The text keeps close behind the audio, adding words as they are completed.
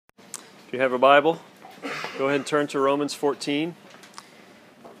If you have a Bible, go ahead and turn to Romans 14.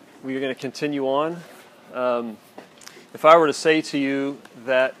 We are going to continue on. If I were to say to you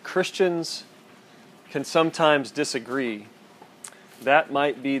that Christians can sometimes disagree, that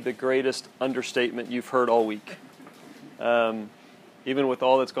might be the greatest understatement you've heard all week, even with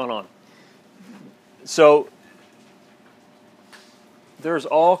all that's gone on. So, there's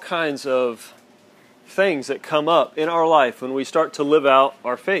all kinds of things that come up in our life when we start to live out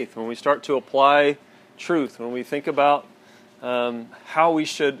our faith, when we start to apply truth, when we think about how we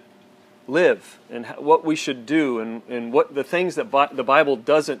should live and what we should do and what the things that the Bible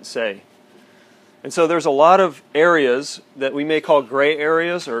doesn't say. And so there's a lot of areas that we may call gray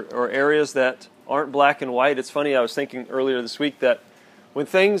areas or areas that aren't black and white. It's funny, I was thinking earlier this week that when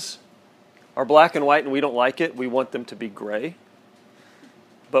things are black and white and we don't like it, we want them to be gray.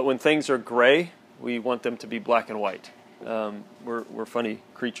 But when things are gray, we want them to be black and white. We're funny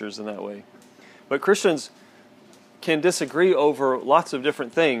creatures in that way. But Christians can disagree over lots of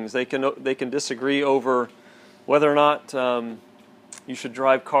different things. They can disagree over whether or not you should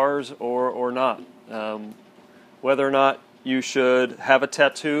drive cars or not, whether or not you should have a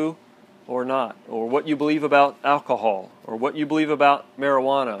tattoo or not, or what you believe about alcohol, or what you believe about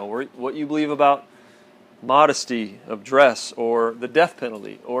marijuana, or what you believe about modesty of dress, or the death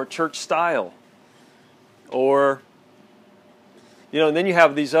penalty, or church style. Or, and then you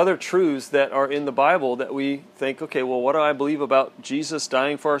have these other truths that are in the Bible that we think, okay, well, what do I believe about Jesus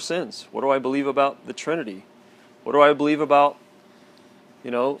dying for our sins? What do I believe about the Trinity? What do I believe about,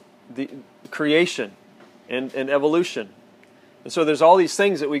 the creation and evolution? And so there's all these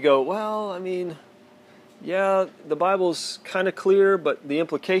things that we go, well, yeah, the Bible's kind of clear, but the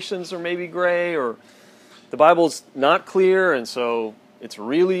implications are maybe gray, or the Bible's not clear, and so it's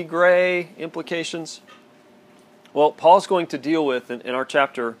really gray implications. Well, Paul's going to deal with, in our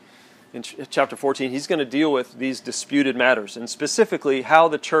chapter, in chapter 14, he's going to deal with these disputed matters, and specifically how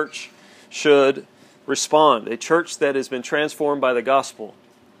the church should respond. A church that has been transformed by the gospel.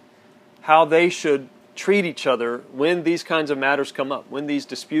 How they should treat each other when these kinds of matters come up, when these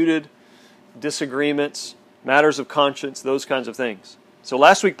disputed disagreements, matters of conscience, those kinds of things. So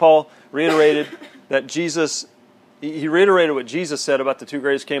last week, Paul reiterated that he reiterated what Jesus said about the two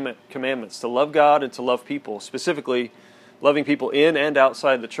greatest commandments, to love God and to love people, specifically loving people in and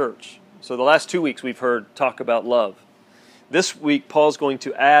outside the church. So the last 2 weeks we've heard talk about love. This week Paul's going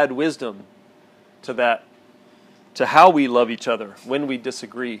to add wisdom to that, to how we love each other when we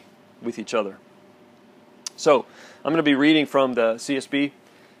disagree with each other. So I'm going to be reading from the CSB,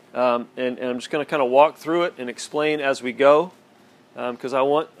 and I'm just going to kind of walk through it and explain as we go, because I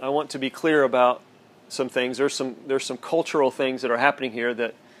want to be clear about some things. There's some cultural things that are happening here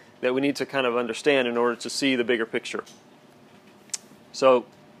that we need to kind of understand in order to see the bigger picture. So,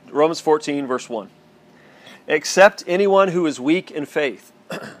 Romans 14, verse 1. Accept anyone who is weak in faith,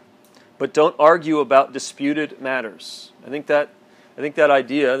 but don't argue about disputed matters. I think that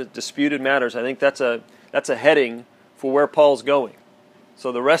idea, that disputed matters, I think that's a heading for where Paul's going.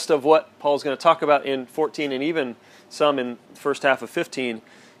 So the rest of what Paul's going to talk about in 14 and even some in the first half of 15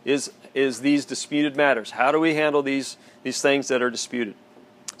 is these disputed matters. How do we handle these things that are disputed?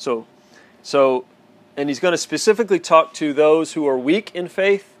 So, and he's going to specifically talk to those who are weak in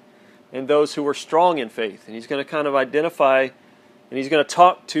faith and those who are strong in faith. And he's going to kind of identify, and he's going to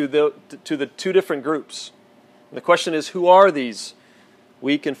talk to the two different groups. And the question is, who are these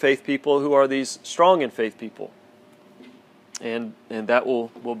weak in faith people? Who are these strong in faith people? And that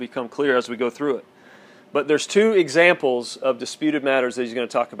will become clear as we go through it. But there's two examples of disputed matters that he's going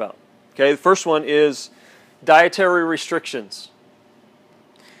to talk about. Okay, the first one is dietary restrictions.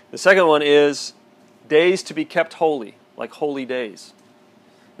 The second one is days to be kept holy, like holy days.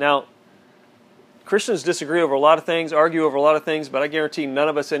 Now, Christians disagree over a lot of things, argue over a lot of things, but I guarantee none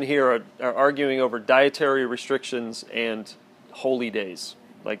of us in here are arguing over dietary restrictions and holy days.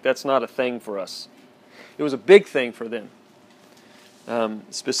 Like, that's not a thing for us. It was a big thing for them.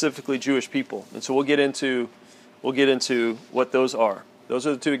 Specifically Jewish people. And so we'll get into what those are. Those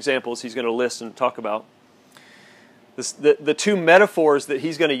are the two examples he's going to list and talk about. The two metaphors that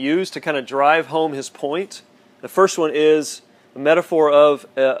he's going to use to kind of drive home his point. The first one is the metaphor of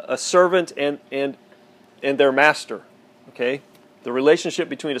a servant and their master. Okay? The relationship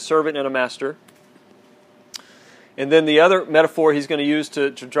between a servant and a master. And then the other metaphor he's going to use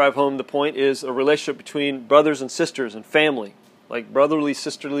to drive home the point is a relationship between brothers and sisters and family. Like brotherly,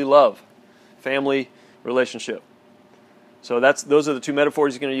 sisterly love, family relationship. So those are the two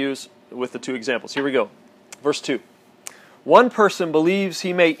metaphors he's going to use with the two examples. Here we go. Verse 2. One person believes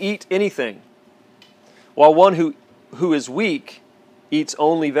he may eat anything, while one who is weak eats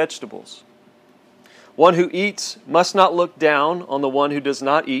only vegetables. One who eats must not look down on the one who does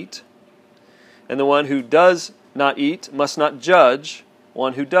not eat, and the one who does not eat must not judge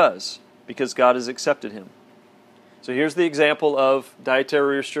one who does, because God has accepted him. So here's the example of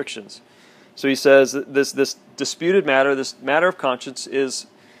dietary restrictions. So he says that this disputed matter, this matter of conscience is,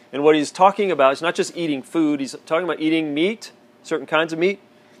 and what he's talking about is not just eating food, he's talking about eating meat, certain kinds of meat,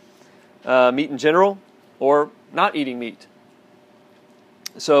 meat in general, or not eating meat.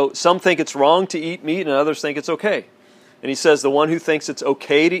 So some think it's wrong to eat meat and others think it's okay. And he says the one who thinks it's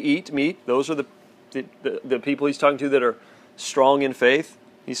okay to eat meat, those are the people he's talking to that are strong in faith,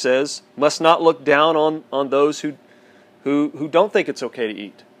 he says, must not look down on those who don't think it's okay to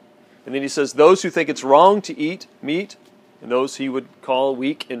eat. And then he says those who think it's wrong to eat meat, and those he would call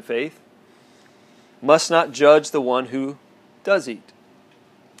weak in faith, must not judge the one who does eat.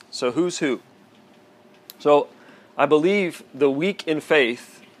 So who's who? So I believe the weak in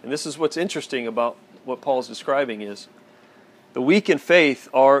faith, and this is what's interesting about what Paul's describing, is the weak in faith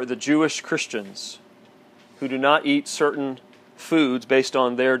are the Jewish Christians who do not eat certain foods based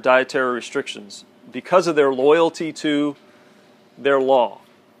on their dietary restrictions because of their loyalty to their law.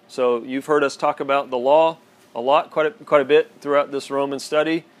 So you've heard us talk about the law a lot, quite a bit throughout this Roman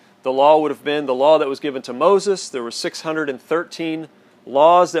study. The law would have been the law that was given to Moses. There were 613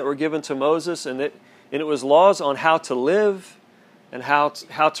 laws that were given to Moses, and it was laws on how to live and how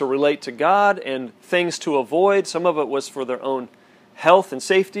to relate to God and things to avoid. Some of it was for their own health and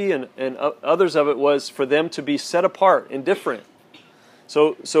safety, and others of it was for them to be set apart and different.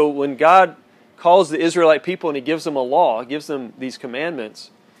 So when God calls the Israelite people and he gives them a law, gives them these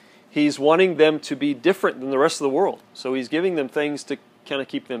commandments, he's wanting them to be different than the rest of the world. So he's giving them things to kind of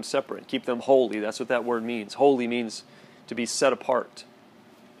keep them separate, keep them holy. That's what that word means. Holy means to be set apart.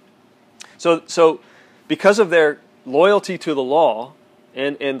 So because of their loyalty to the law,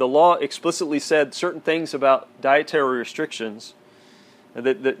 and the law explicitly said certain things about dietary restrictions,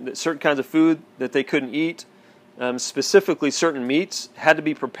 that certain kinds of food that they couldn't eat, specifically certain meats, had to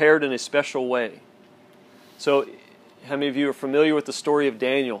be prepared in a special way. So how many of you are familiar with the story of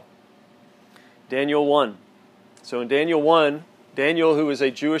Daniel? Daniel 1. So in Daniel 1, Daniel, who is a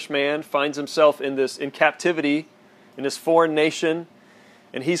Jewish man, finds himself in captivity in this foreign nation,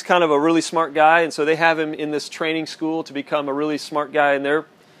 and he's kind of a really smart guy, and so they have him in this training school to become a really smart guy in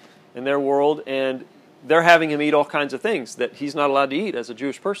their world, and they're having him eat all kinds of things that he's not allowed to eat as a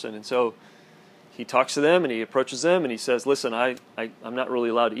Jewish person. And so he talks to them and he approaches them and he says, listen, I'm not really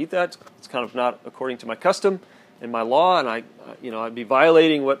allowed to eat that. It's kind of not according to my custom and my law, and I'd be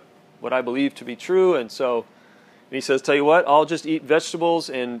violating what I believe to be true. And he says, tell you what, I'll just eat vegetables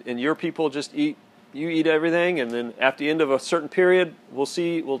and your people just eat everything, and then at the end of a certain period, we'll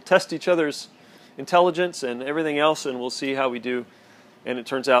test each other's intelligence and everything else, and we'll see how we do. And it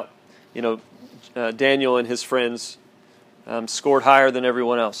turns out, Daniel and his friends scored higher than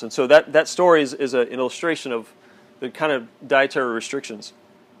everyone else. And so that story is an illustration of the kind of dietary restrictions.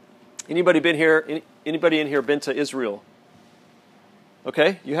 Anybody been here? Anybody in here been to Israel?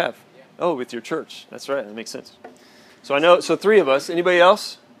 Okay, you have. Yeah. Oh, with your church. That's right. That makes sense. So three of us. Anybody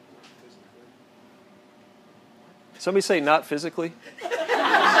else? Somebody say not physically.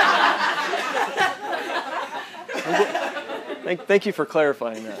 Thank you for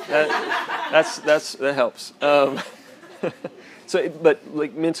clarifying that. That helps. But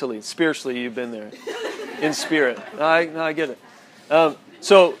like mentally, spiritually, you've been there. In spirit, I get it.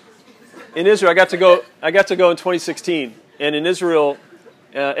 So in Israel, I got to go in 2016, and in Israel,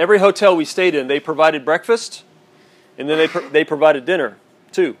 every hotel we stayed in, they provided breakfast, and then they provided dinner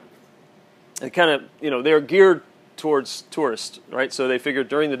too. They kind of, they were geared towards tourists, right? So they figured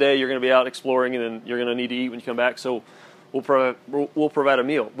during the day you're going to be out exploring, and then you're going to need to eat when you come back. So we'll provide a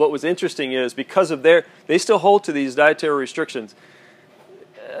meal. What was interesting is because of they still hold to these dietary restrictions.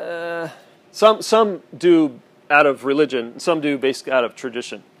 Some do out of religion, some do basically out of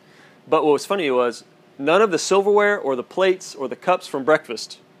tradition. But what was funny was none of the silverware or the plates or the cups from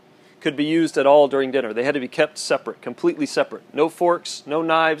breakfast could be used at all during dinner. They had to be kept separate, completely separate. No forks, no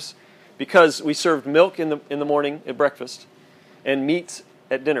knives, because we served milk in the morning at breakfast and meat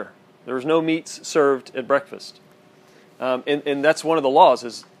at dinner. There was no meats served at breakfast. And that's one of the laws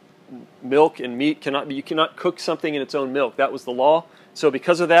is milk and meat you cannot cook something in its own milk. That was the law. So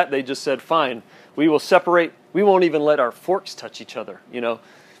because of that, they just said, fine, we will separate. We won't even let our forks touch each other.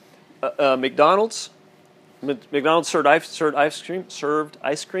 McDonald's served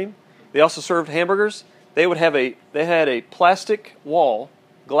ice cream. They also served hamburgers. They had a plastic wall,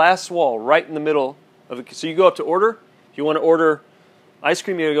 glass wall, right in the middle of it. So you go up to order. If you want to order ice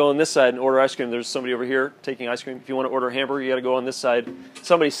cream, you got to go on this side and order ice cream. There's somebody over here taking ice cream. If you want to order a hamburger, you got to go on this side.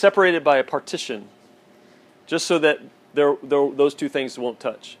 Somebody separated by a partition, just so that those two things won't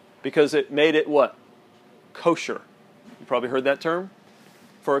touch. Because it made it what? Kosher. You probably heard that term.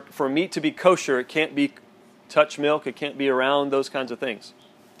 For meat to be kosher, it can't be touch milk. It can't be around those kinds of things.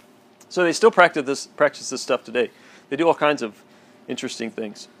 So they still practice this stuff today. They do all kinds of interesting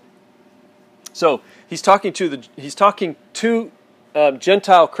things. So he's talking to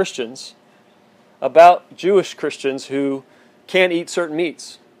Gentile Christians about Jewish Christians who can't eat certain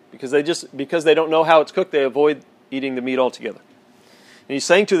meats because they don't know how it's cooked. They avoid eating the meat altogether. And he's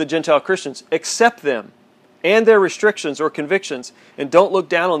saying to the Gentile Christians, accept them and their restrictions or convictions, and don't look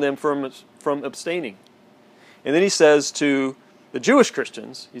down on them from abstaining. And then he says to the Jewish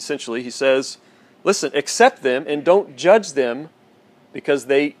Christians, essentially, he says, listen, accept them and don't judge them because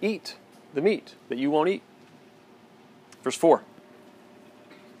they eat the meat that you won't eat. Verse 4.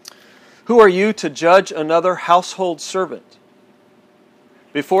 Who are you to judge another household servant?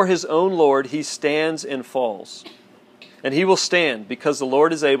 Before his own Lord he stands and falls. And he will stand because the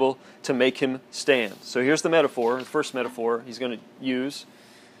Lord is able to make him stand. So here's the metaphor. The first metaphor he's going to use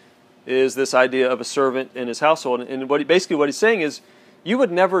is this idea of a servant in his household. And basically what he's saying is, you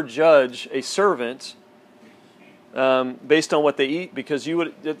would never judge a servant based on what they eat, because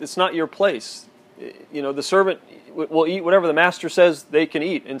it's not your place. The servant will eat whatever the master says they can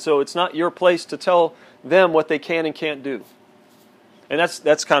eat, and so it's not your place to tell them what they can and can't do. And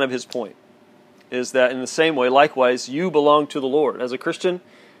that's kind of his point, is that in the same way, likewise, you belong to the Lord. As a Christian,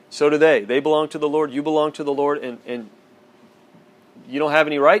 so do they. They belong to the Lord, you belong to the Lord, and you don't have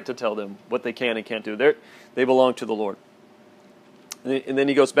any right to tell them what they can and can't do. They belong to the Lord. And then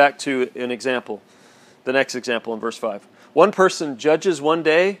he goes back to an example, the next example in verse 5. One person judges one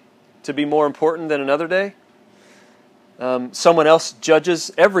day to be more important than another day. Someone else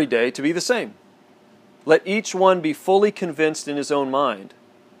judges every day to be the same. Let each one be fully convinced in his own mind.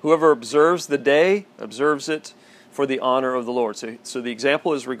 Whoever observes the day observes it for the honor of the Lord. So the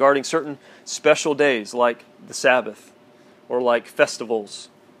example is regarding certain special days like the Sabbath or like festivals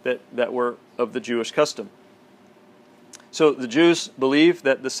that were of the Jewish custom. So the Jews believed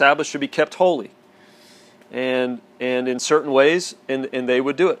that the Sabbath should be kept holy, and in certain ways, and they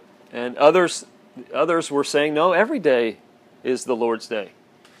would do it. And others were saying, no, every day is the Lord's day,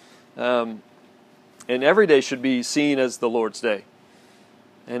 and every day should be seen as the Lord's day.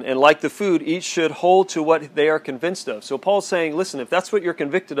 And like the food, each should hold to what they are convinced of. So Paul's saying, listen, if that's what you're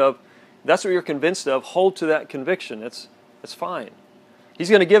convicted of, that's what you're convinced of, hold to that conviction. That's fine. He's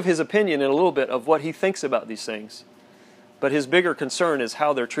going to give his opinion in a little bit of what he thinks about these things. But his bigger concern is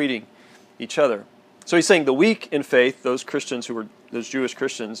how they're treating each other. So he's saying the weak in faith, those Christians who were those Jewish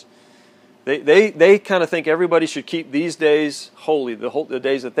Christians, they kind of think everybody should keep these days holy, the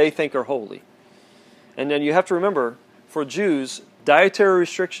days that they think are holy. And then you have to remember, for Jews, dietary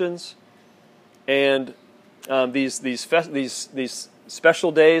restrictions and these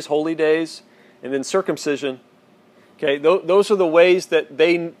special days, holy days, and then circumcision. Okay, those are the ways that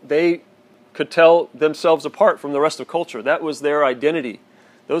they could tell themselves apart from the rest of culture. That was their identity.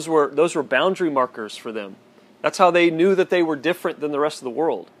 Those were boundary markers for them. That's how they knew that they were different than the rest of the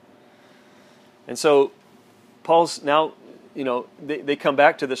world. And so Paul's now, they come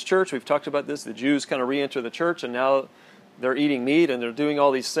back to this church. We've talked about this. The Jews kind of re-enter the church, and now they're eating meat and they're doing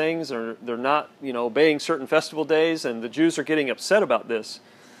all these things, or they're not, obeying certain festival days, and the Jews are getting upset about this.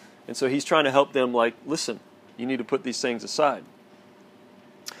 And so he's trying to help them, listen, you need to put these things aside.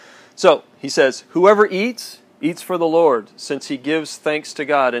 So he says, whoever eats for the Lord, since he gives thanks to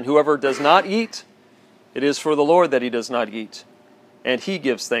God. And whoever does not eat, it is for the Lord that he does not eat. And he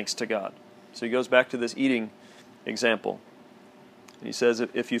gives thanks to God. So he goes back to this eating example. And he says,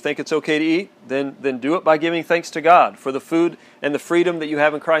 if you think it's okay to eat, then do it by giving thanks to God for the food and the freedom that you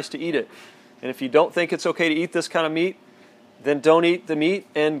have in Christ to eat it. And if you don't think it's okay to eat this kind of meat, then don't eat the meat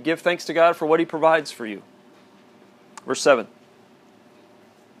and give thanks to God for what he provides for you. Verse 7.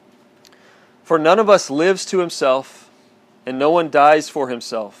 For none of us lives to himself, and no one dies for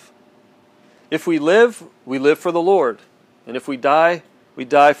himself. If we live for the Lord, and if we die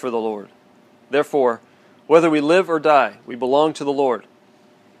for the Lord. Therefore, whether we live or die, we belong to the Lord.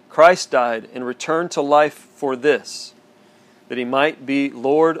 Christ died and returned to life for this, that he might be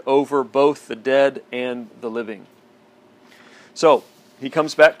Lord over both the dead and the living. So, he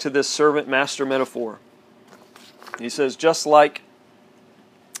comes back to this servant-master metaphor. He says, just like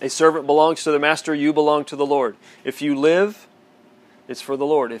a servant belongs to the master, you belong to the Lord. If you live, it's for the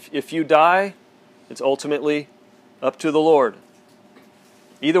Lord. If you die, it's ultimately up to the Lord.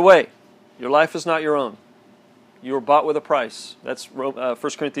 Either way, your life is not your own. You were bought with a price. That's 1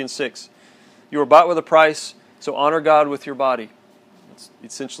 Corinthians 6. You were bought with a price, so honor God with your body. That's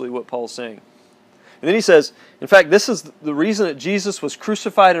essentially what Paul's saying. And then he says, in fact, this is the reason that Jesus was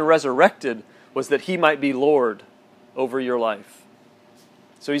crucified and resurrected, was that he might be Lord over your life.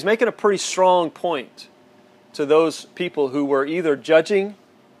 So he's making a pretty strong point to those people who were either judging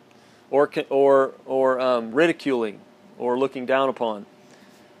or ridiculing or looking down upon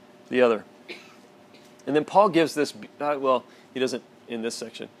the other. And then Paul gives this, well, he doesn't in this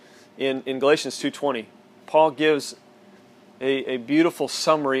section. In Galatians 2:20, Paul gives a beautiful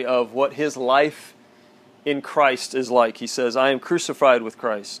summary of what his life in Christ is like. He says, I am crucified with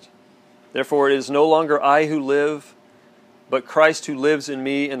Christ. Therefore it is no longer I who live, but Christ who lives in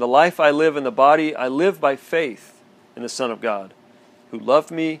me. And the life I live in the body, I live by faith in the Son of God, who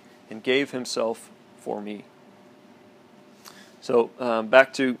loved me and gave himself for me. So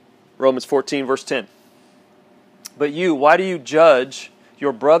back to Romans 14, verse 10. But you, why do you judge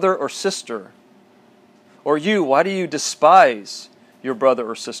your brother or sister? Or you, why do you despise your brother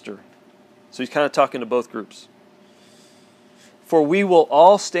or sister? So he's kind of talking to both groups. For we will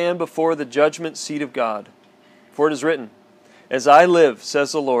all stand before the judgment seat of God. For it is written, as I live,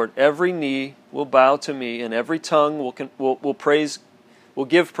 says the Lord, every knee will bow to me, and every tongue will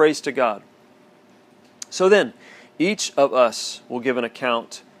give praise to God. So then, each of us will give an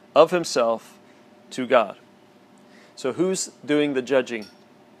account of himself to God. So who's doing the judging?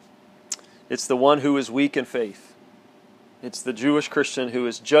 It's the one who is weak in faith. It's the Jewish Christian who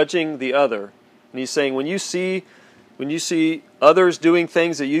is judging the other. And he's saying, when you see others doing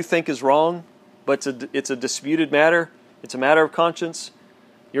things that you think is wrong, but it's a disputed matter, it's a matter of conscience,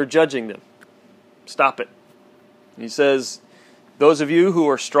 you're judging them. Stop it. And he says, those of you who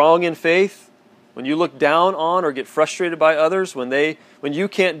are strong in faith, when you look down on or get frustrated by others, when you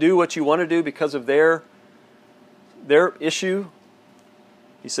can't do what you want to do because of their issue,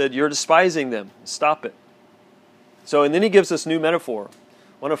 he said, you're despising them. Stop it. So, and then he gives this new metaphor,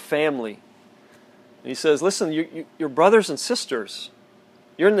 one of family. And he says, listen, you're brothers and sisters.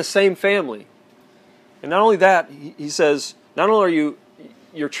 You're in the same family. And not only that, he says, not only are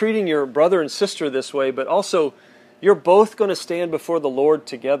you're treating your brother and sister this way, but also you're both going to stand before the Lord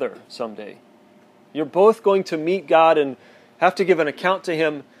together someday. You're both going to meet God and have to give an account to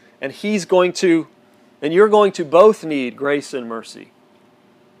Him, and you're going to both need grace and mercy.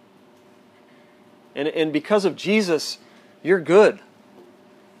 And because of Jesus, you're good.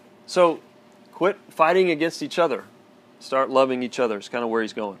 So quit fighting against each other. Start loving each other. It's kind of where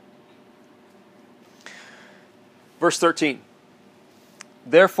he's going. Verse 13.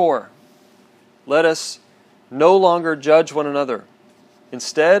 Therefore, let us no longer judge one another.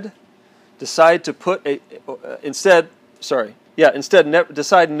 Instead, decide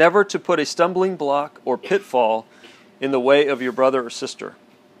never to put a stumbling block or pitfall in the way of your brother or sister.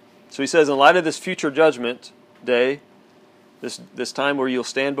 So he says, in light of this future judgment day, this time where you'll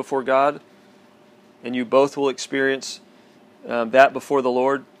stand before God, and you both will experience that before the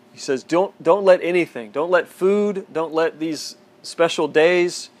Lord, he says, don't let anything, don't let food, don't let these special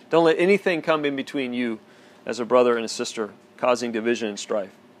days, don't let anything come in between you as a brother and a sister, causing division and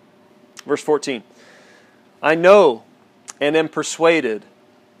strife. Verse 14, I know and am persuaded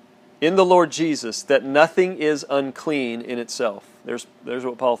in the Lord Jesus that nothing is unclean in itself. There's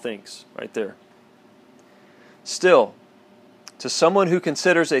what Paul thinks right there. Still, to someone who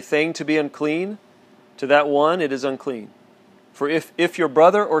considers a thing to be unclean, to that one it is unclean. For if your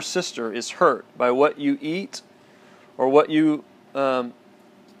brother or sister is hurt by what you eat, or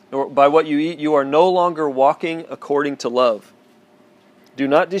by what you eat, you are no longer walking according to love. Do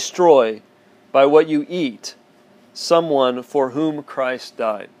not destroy by what you eat someone for whom Christ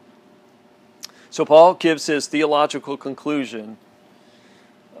died. So Paul gives his theological conclusion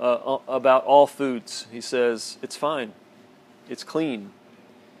about all foods. He says, it's fine. It's clean.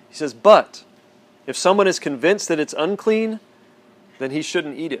 He says, but if someone is convinced that it's unclean, then he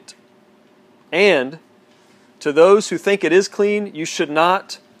shouldn't eat it. And to those who think it is clean, you should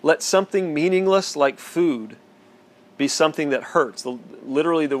not let something meaningless like food be something that hurts.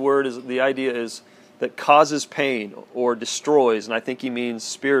 Literally the idea is that causes pain or destroys, and I think he means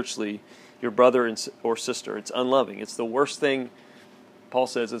spiritually, your brother or sister. It's unloving. It's the worst thing, Paul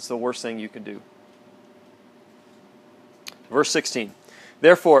says, it's the worst thing you can do. Verse 16,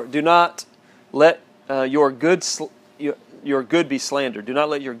 therefore, do not let your good be slandered. Do not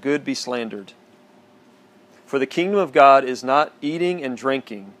let your good be slandered. For the kingdom of God is not eating and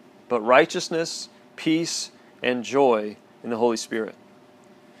drinking, but righteousness, peace, and joy in the Holy Spirit.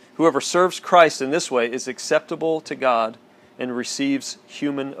 Whoever serves Christ in this way is acceptable to God and receives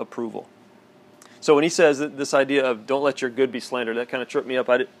human approval. So when he says that this idea of don't let your good be slandered, that kind of tripped me up.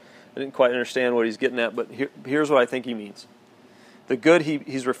 I didn't quite understand what he's getting at, but here's what I think he means. The good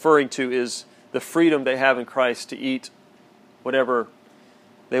he's referring to is the freedom they have in Christ to eat whatever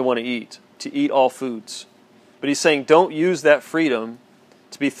they want to eat all foods. But he's saying don't use that freedom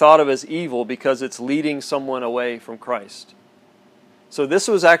to be thought of as evil because it's leading someone away from Christ. So this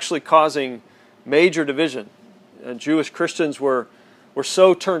was actually causing major division. And Jewish Christians were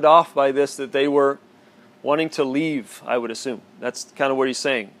so turned off by this that they were wanting to leave, I would assume. That's kind of what he's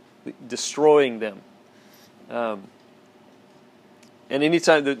saying, destroying them. And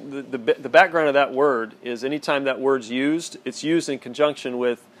anytime, the background of that word is anytime that word's used, it's used in conjunction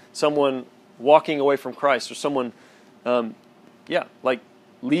with someone walking away from Christ or someone, like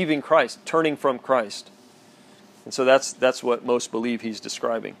leaving Christ, turning from Christ. And so that's what most believe he's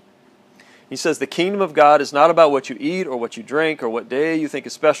describing. He says the kingdom of God is not about what you eat or what you drink or what day you think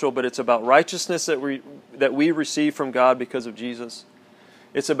is special, but it's about righteousness that we receive from God because of Jesus.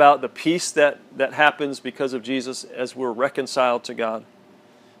 It's about the peace that happens because of Jesus as we're reconciled to God.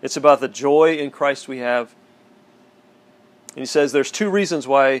 It's about the joy in Christ we have. And he says there's two reasons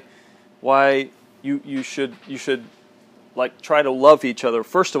why you should like try to love each other.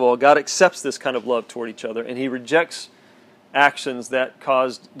 First of all, God accepts this kind of love toward each other, and he rejects actions that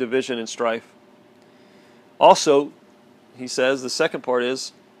caused division and strife. Also, he says, the second part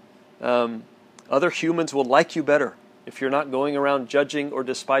is, other humans will like you better if you're not going around judging or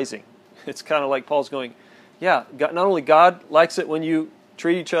despising. It's kind of like Paul's going, yeah, God, not only God likes it when you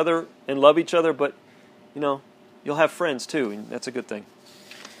treat each other and love each other, but, you'll have friends too, and that's a good thing.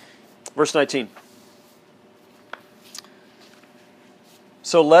 Verse 19.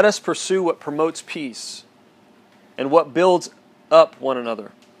 So let us pursue what promotes peace and what builds up one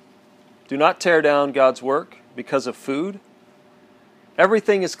another. Do not tear down God's work because of food.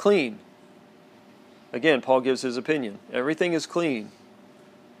 Everything is clean. Again, Paul gives his opinion. Everything is clean.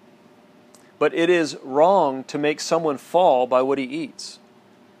 But it is wrong to make someone fall by what he eats.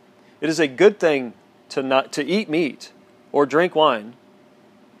 It is a good thing to eat meat or drink wine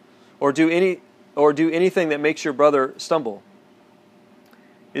or do anything that makes your brother stumble.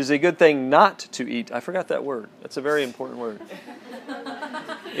 It is a good thing not to eat. I forgot that word. That's a very important word.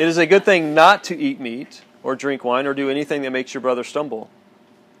 It is a good thing not to eat meat or drink wine or do anything that makes your brother stumble.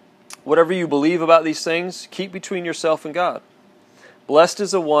 Whatever you believe about these things, keep between yourself and God. Blessed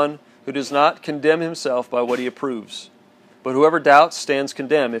is the one who does not condemn himself by what he approves. But whoever doubts stands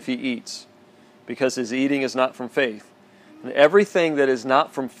condemned if he eats, because his eating is not from faith. And everything that is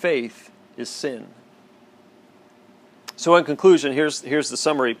not from faith is sin. So in conclusion, here's the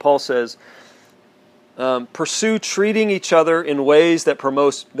summary. Paul says, pursue treating each other in ways that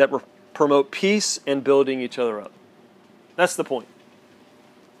promote peace and building each other up. That's the point.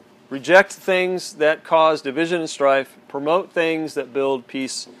 Reject things that cause division and strife. Promote things that build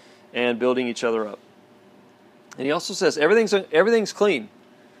peace and building each other up. And he also says everything's clean,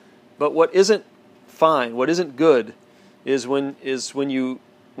 but what isn't fine, what isn't good, is when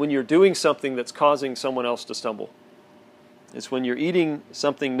you're doing something that's causing someone else to stumble. It's when you're eating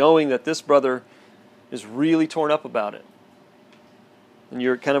something knowing that this brother is really torn up about it. And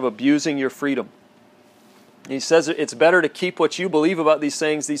you're kind of abusing your freedom. And he says it's better to keep what you believe about these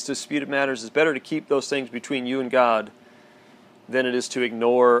things, these disputed matters. It's better to keep those things between you and God than it is to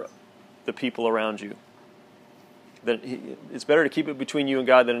ignore the people around you. It's better to keep it between you and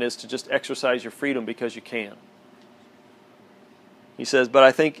God than it is to just exercise your freedom because you can. He says, but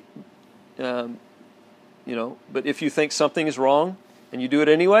I think... but if you think something is wrong and you do it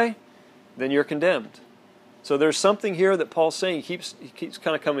anyway, then you're condemned. So there's something here that Paul's saying. He keeps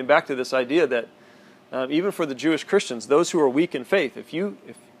kind of coming back to this idea that even for the Jewish Christians, those who are weak in faith, if you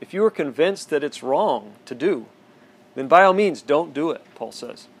are convinced that it's wrong to do, then by all means don't do it, Paul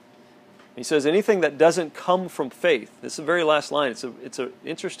says. He says anything that doesn't come from faith. This is the very last line. It's an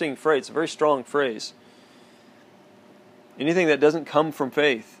interesting phrase. It's a very strong phrase. Anything that doesn't come from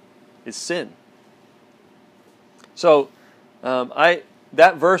faith is sin. So,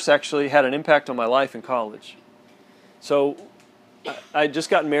 that verse actually had an impact on my life in college. So, I had just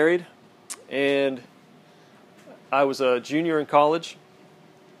gotten married, and I was a junior in college,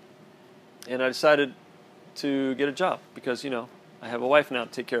 and I decided to get a job because, I have a wife now to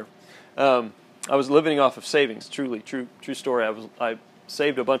take care of. I was living off of savings, truly, true story. I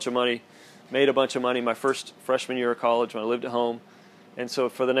saved a bunch of money, made a bunch of money my first freshman year of college when I lived at home, and so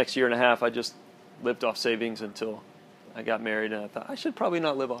for the next year and a half, I just lived off savings until I got married, and I thought I should probably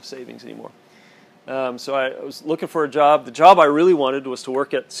not live off savings anymore. So I was looking for a job. The job I really wanted was to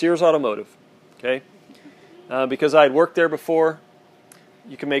work at Sears Automotive, okay? Because I had worked there before,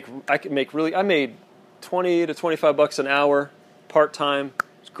 I made 20 to 25 bucks an hour, part-time.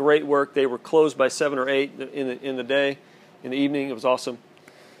 It's great work. They were closed by 7 or 8 in the day, in the evening. It was awesome.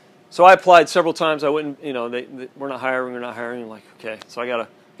 So I applied several times. I wouldn't, we're not hiring. I'm like, okay, so I gotta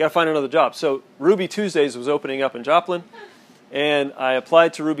find another job. So Ruby Tuesdays was opening up in Joplin, and I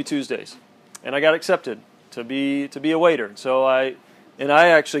applied to Ruby Tuesdays, and I got accepted to be a waiter. So I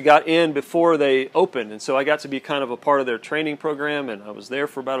actually got in before they opened, and so I got to be kind of a part of their training program, and I was there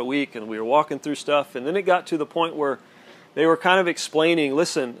for about a week, and we were walking through stuff, and then it got to the point where they were kind of explaining,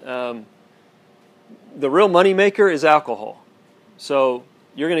 listen, the real money maker is alcohol. So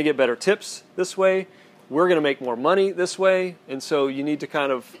you're going to get better tips this way. We're going to make more money this way, and so you need to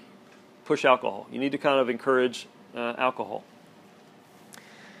kind of push alcohol. You need to kind of encourage alcohol.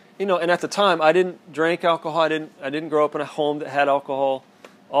 And at the time, I didn't drink alcohol. I didn't grow up in a home that had alcohol.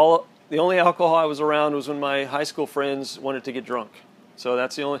 The only alcohol I was around was when my high school friends wanted to get drunk. So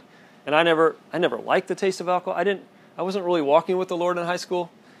that's the only. And I never liked the taste of alcohol. I wasn't really walking with the Lord in high school,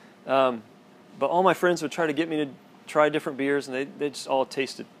 but all my friends would try to get me to try different beers, and they just all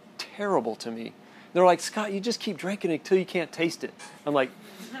tasted terrible to me. They're like, Scott, you just keep drinking until you can't taste it. I'm like,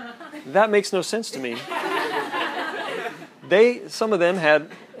 that makes no sense to me. Some of them had,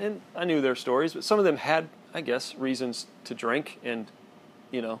 and I knew their stories, but some of them had, I guess, reasons to drink and,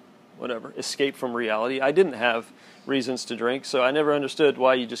 whatever, escape from reality. I didn't have reasons to drink, so I never understood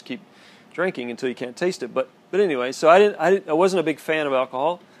why you just keep drinking until you can't taste it. But anyway, so I wasn't a big fan of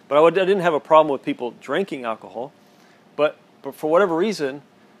alcohol, but I didn't have a problem with people drinking alcohol. But for whatever reason,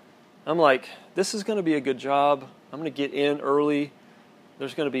 I'm like, this is going to be a good job. I'm going to get in early.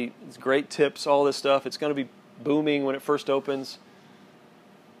 There's going to be great tips, all this stuff. It's going to be booming when it first opens.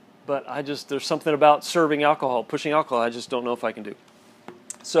 But there's something about serving alcohol, pushing alcohol, I just don't know if I can do.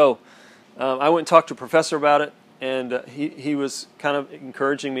 So I went and talked to a professor about it, and he was kind of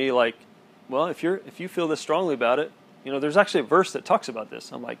encouraging me, like, well, if you feel this strongly about it, there's actually a verse that talks about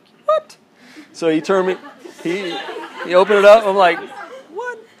this. I'm like, what? So he opened it up. I'm like,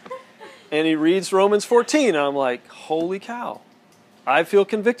 what? And he reads Romans 14, and I'm like, holy cow. I feel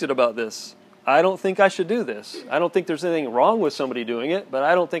convicted about this. I don't think I should do this. I don't think there's anything wrong with somebody doing it, but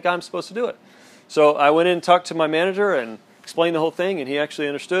I don't think I'm supposed to do it. So I went in and talked to my manager and explained the whole thing, and he actually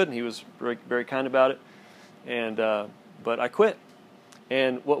understood, and he was very, very kind about it. But I quit.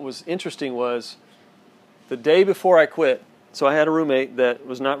 And what was interesting was the day before I quit, so I had a roommate that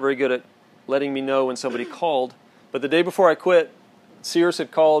was not very good at letting me know when somebody called, but the day before I quit, Sears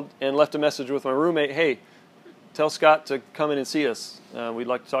had called and left a message with my roommate, hey, tell Scott to come in and see us. We'd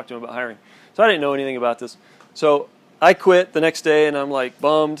like to talk to him about hiring. So I didn't know anything about this. So I quit the next day, and I'm like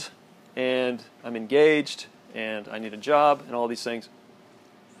bummed, and I'm engaged, and I need a job, and all these things.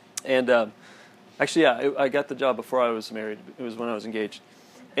 And actually, yeah, I got the job before I was married. It was when I was engaged.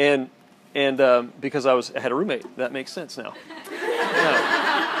 And because I had a roommate. That makes sense now. Yeah.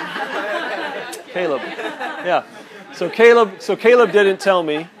 Caleb. Yeah. So Caleb didn't tell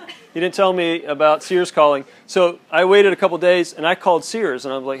me. He didn't tell me about Sears calling. So I waited a couple days, and I called Sears,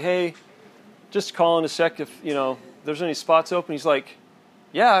 and I was like, hey, just calling to check if, there's any spots open. He's like,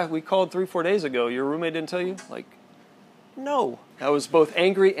 yeah, we called 3-4 days ago. Your roommate didn't tell you? Like, no. I was both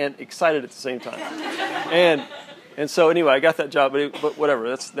angry and excited at the same time. And so anyway, I got that job, but whatever.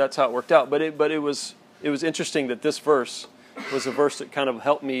 That's how it worked out. But it was interesting that this verse was a verse that kind of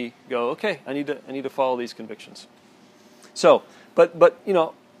helped me go, okay, I need to follow these convictions. So, but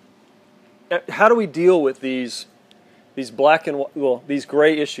how do we deal with these black and these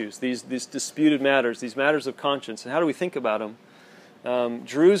gray issues, these disputed matters, these matters of conscience, and how do we think about them?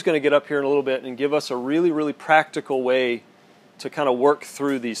 Drew's going to get up here in a little bit and give us a really, really practical way to kind of work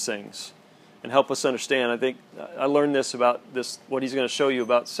through these things and help us understand. I think I learned this about what he's going to show you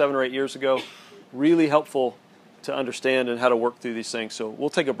about 7 or 8 years ago. Really helpful to understand and how to work through these things. So we'll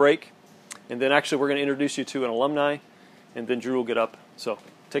take a break, and then actually we're going to introduce you to an alumni, and then Drew will get up. So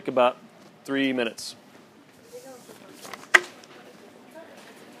take about 3 minutes.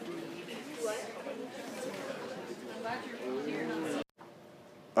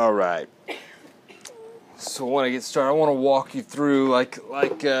 All right. So when I get started, I want to walk you through, like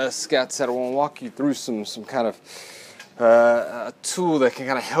Scott said, I want to walk you through some kind of a tool that can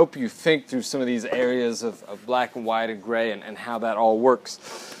kind of help you think through some of these areas of black and white and gray and how that all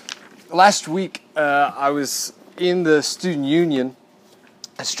works. Last week, I was in the student union.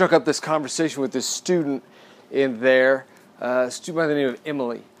 I struck up this conversation with this student in there, a student by the name of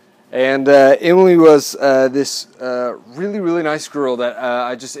Emily. And Emily was this really, really nice girl that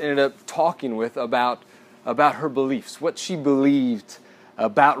I just ended up talking with about her beliefs, what she believed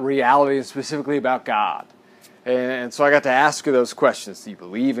about reality and specifically about God. And so I got to ask her those questions. Do you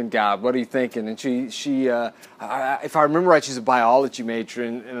believe in God? What are you thinking? And she if I remember right, she's a biology major,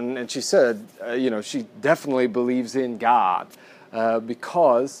 and she said, she definitely believes in God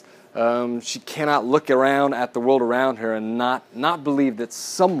because she cannot look around at the world around her and not believe that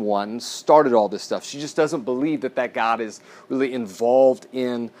someone started all this stuff. She just doesn't believe that God is really involved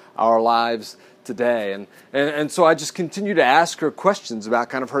in our lives today. And so I just continue to ask her questions about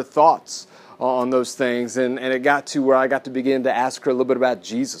kind of her thoughts on those things, and it got to where I got to begin to ask her a little bit about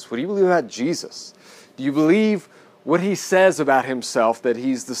Jesus. What do you believe about Jesus? Do you believe what he says about himself, that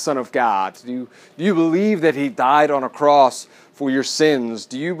he's the Son of God? Do you believe that he died on a cross for your sins?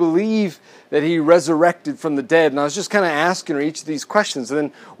 Do you believe that he resurrected from the dead? And I was just kind of asking her each of these questions. And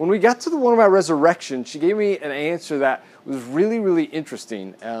then when we got to the one about resurrection, she gave me an answer that was really, really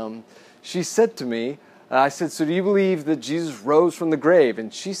interesting. She said to me, I said, so do you believe that Jesus rose from the grave?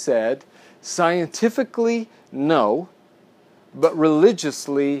 And she said, scientifically, no, but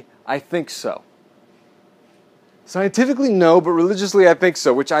religiously, I think so. Scientifically, no, but religiously, I think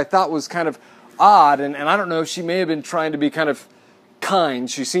so, which I thought was kind of odd, and I don't know, she may have been trying to be kind of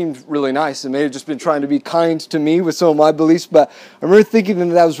kind. She seemed really nice and may have just been trying to be kind to me with some of my beliefs, but I remember thinking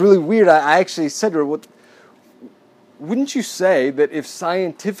that was really weird. I actually said to her, wouldn't you say that if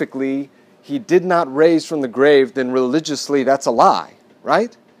scientifically he did not raise from the grave, then religiously that's a lie,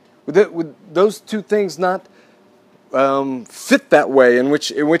 right? Would those two things not fit that way, in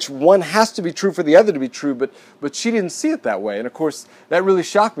which one has to be true for the other to be true, but she didn't see it that way. And of course, that really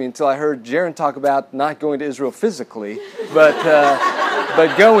shocked me until I heard Jaron talk about not going to Israel physically, but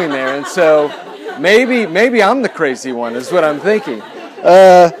going there. And so maybe I'm the crazy one, is what I'm thinking.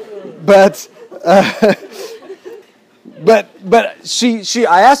 But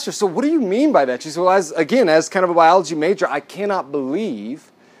I asked her, so what do you mean by that? She said, well, as kind of a biology major, I cannot believe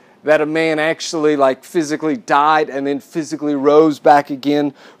that a man actually physically died and then physically rose back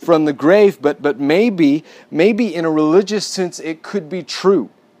again from the grave, but maybe in a religious sense it could be true.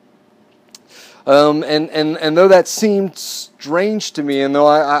 And though that seemed strange to me, and though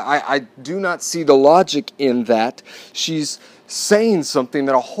I do not see the logic in that, she's saying something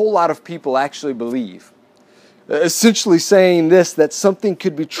that a whole lot of people actually believe. Essentially saying this, that something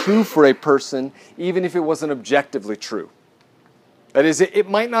could be true for a person even if it wasn't objectively true. That is, it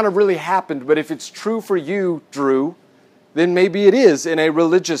might not have really happened, but if it's true for you, Drew, then maybe it is, in a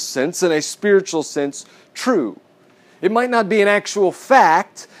religious sense, in a spiritual sense, true. It might not be an actual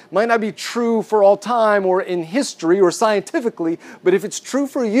fact, might not be true for all time or in history or scientifically, but if it's true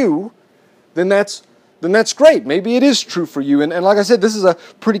for you, then that's great. Maybe it is true for you. And like I said, this is a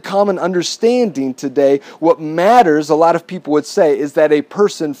pretty common understanding today. What matters, a lot of people would say, is that a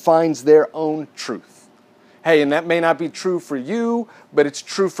person finds their own truth. Hey, and that may not be true for you, but it's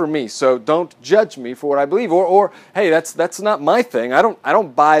true for me. So don't judge me for what I believe. Or hey, that's not my thing. I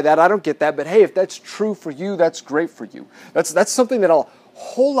don't buy that. I don't get that. But hey, if that's true for you, that's great for you. That's something that a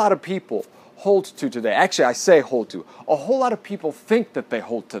whole lot of people hold to today. Actually, I say hold to. A whole lot of people think that they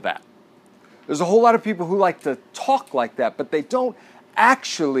hold to that. There's a whole lot of people who like to talk like that, but they don't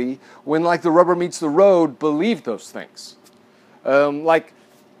actually, when the rubber meets the road, believe those things.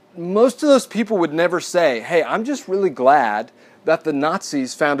 Most of those people would never say, hey, I'm just really glad that the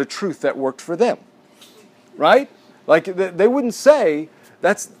Nazis found a truth that worked for them. Right? They wouldn't say,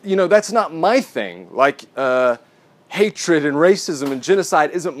 that's not my thing. Hatred and racism and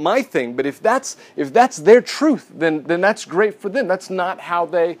genocide isn't my thing. But if that's their truth, then that's great for them. That's not how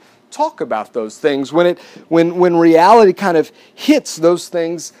they talk about those things. When reality kind of hits those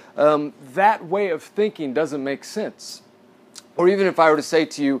things, that way of thinking doesn't make sense. Or even if I were to say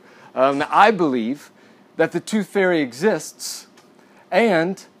to you, I believe that the Tooth Fairy exists,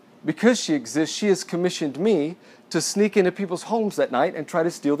 and because she exists, she has commissioned me to sneak into people's homes at night and try to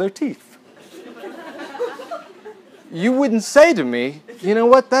steal their teeth. You wouldn't say to me, you know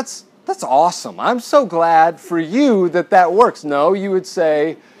what, that's awesome. I'm so glad for you that works. No, you would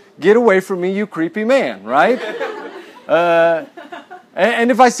say, get away from me, you creepy man, right?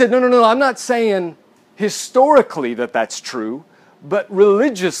 And if I said, no, I'm not saying historically that's true, but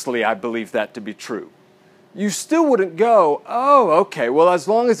religiously I believe that to be true, you still wouldn't go, oh, okay, well, as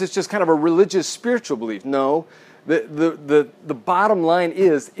long as it's just kind of a religious, spiritual belief. No, the bottom line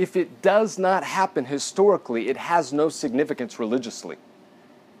is, if it does not happen historically, it has no significance religiously.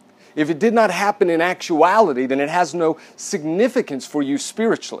 If it did not happen in actuality, then it has no significance for you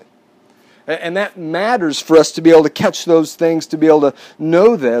spiritually. And that matters for us to be able to catch those things, to be able to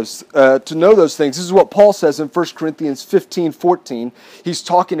know those things. This is what Paul says in 1 Corinthians 15:14. He's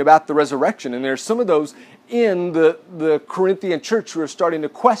talking about the resurrection, and there's some of those in the Corinthian church who are starting to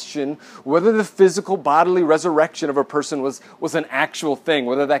question whether the physical bodily resurrection of a person was an actual thing,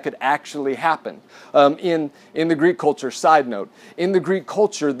 whether that could actually happen. In the Greek culture, side note, in the Greek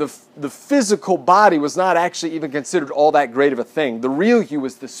culture, the physical body was not actually even considered all that great of a thing. The real you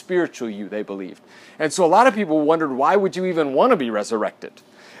was the spiritual you, they believed. And so a lot of people wondered, why would you even want to be resurrected?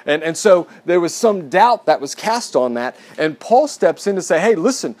 And so there was some doubt that was cast on that. And Paul steps in to say, hey,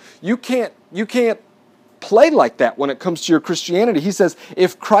 listen, you can't play like that when it comes to your Christianity. He says,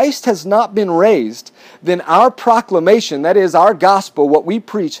 if Christ has not been raised, then our proclamation, that is our gospel, what we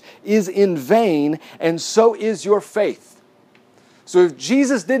preach, is in vain, and so is your faith. So if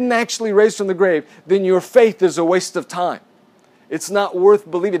Jesus didn't actually raise from the grave, then your faith is a waste of time. It's not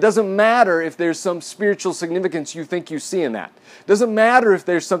worth believing. It doesn't matter if there's some spiritual significance you think you see in that. It doesn't matter if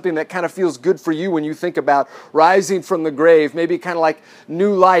there's something that kind of feels good for you when you think about rising from the grave, maybe kind of like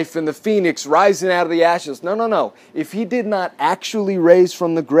new life in the phoenix rising out of the ashes. No. If he did not actually raise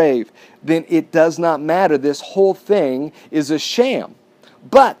from the grave, then it does not matter. This whole thing is a sham.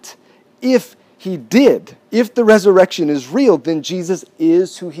 But if he did, if the resurrection is real, then Jesus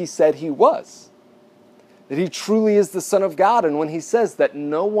is who he said he was. That he truly is the Son of God. And when he says that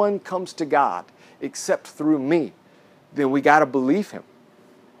no one comes to God except through me, then we got to believe him.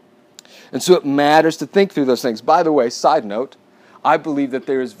 And so it matters to think through those things. By the way, side note, I believe that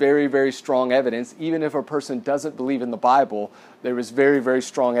there is very, very strong evidence, even if a person doesn't believe in the Bible, there is very, very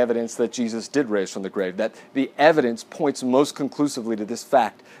strong evidence that Jesus did raise from the grave. That the evidence points most conclusively to this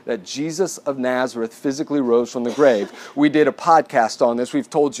fact, that Jesus of Nazareth physically rose from the grave. We did a podcast on this. We've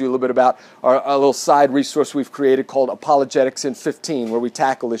told you a little bit about our little side resource we've created called Apologetics in 15, where we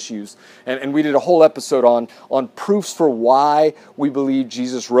tackle issues. And we did a whole episode on proofs for why we believe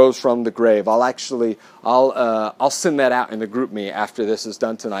Jesus rose from the grave. I'll send that out in the group me after this is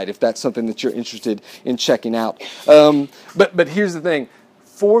done tonight, if that's something that you're interested in checking out. But here's the thing.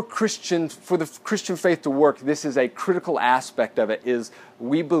 For the Christian faith to work, this is a critical aspect of it, is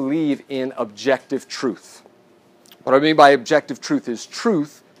we believe in objective truth. What I mean by objective truth is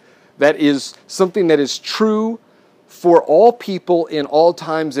truth that is something that is true for all people in all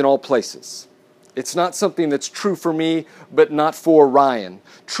times, in all places. It's not something that's true for me, but not for Ryan.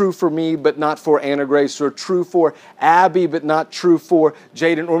 True for me, but not for Anna Grace. Or true for Abby, but not true for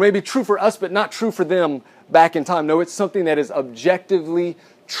Jaden. Or maybe true for us, but not true for them back in time. No, it's something that is objectively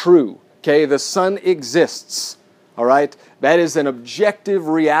true. Okay, the sun exists. All right, that is an objective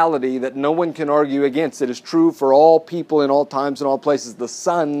reality that no one can argue against. It is true for all people in all times and all places. The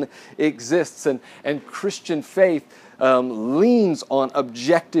sun exists, and Christian faith leans on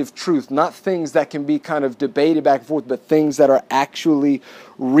objective truth, not things that can be kind of debated back and forth, but things that are actually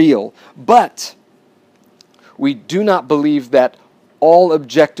real. But we do not believe that all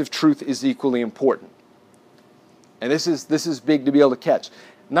objective truth is equally important. And this is big to be able to catch.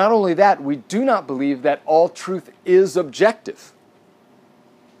 Not only that, we do not believe that all truth is objective.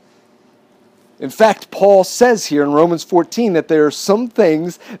 In fact, Paul says here in Romans 14 that there are some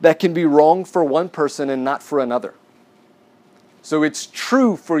things that can be wrong for one person and not for another. So it's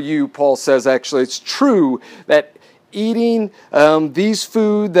true for you, Paul says actually, it's true that eating these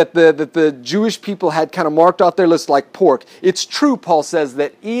food that the Jewish people had kind of marked off their list like pork. It's true, Paul says,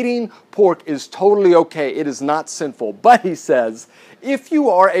 that eating pork is totally okay. It is not sinful. But he says, if you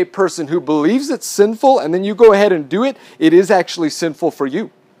are a person who believes it's sinful and then you go ahead and do it, it is actually sinful for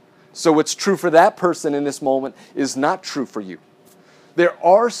you. So what's true for that person in this moment is not true for you. There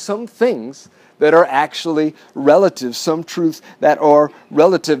are some things that are actually relative, some truths that are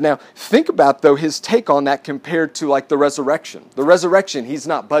relative. Now, think about, though, his take on that compared to, like, the resurrection. The resurrection, he's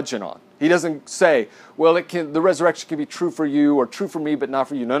not budging on. He doesn't say, well, the resurrection can be true for you or true for me, but not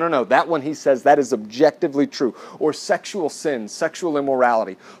for you. No. That one, he says, that is objectively true. Or sexual sin, sexual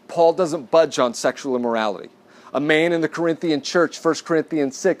immorality. Paul doesn't budge on sexual immorality. A man in the Corinthian church, 1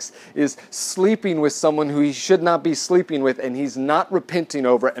 Corinthians 6, is sleeping with someone who he should not be sleeping with, and he's not repenting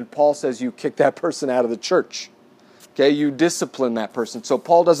over it. And Paul says you kick that person out of the church. Okay, you discipline that person. So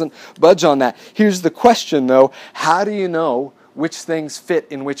Paul doesn't budge on that. Here's the question, though. How do you know which things fit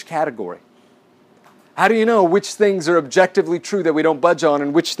in which category? How do you know which things are objectively true that we don't budge on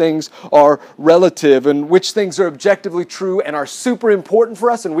and which things are relative and which things are objectively true and are super important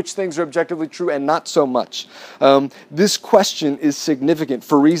for us and which things are objectively true and not so much? This question is significant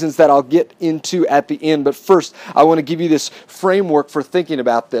for reasons that I'll get into at the end. But first, I want to give you this framework for thinking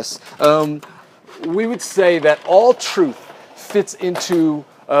about this. We would say that all truth fits into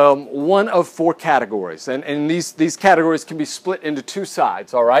one of four categories. And these categories can be split into two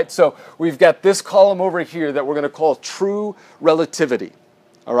sides, all right? So we've got this column over here that we're going to call true relativity.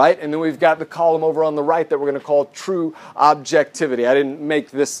 All right, and then we've got the column over on the right that we're going to call true objectivity. I didn't make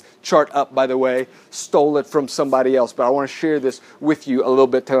this chart up, by the way, stole it from somebody else, but I want to share this with you a little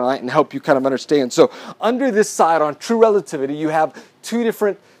bit tonight and help you kind of understand. So under this side on true relativity, you have two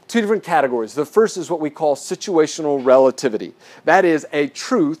different categories. The first is what we call situational relativity. That is a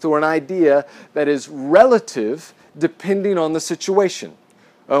truth or an idea that is relative depending on the situation.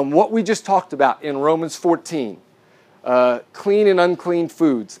 What we just talked about in Romans 14, clean and unclean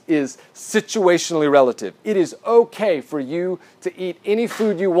foods, is situationally relative. It is okay for you to eat any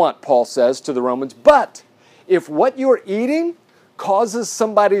food you want, Paul says to the Romans, but if what you're eating causes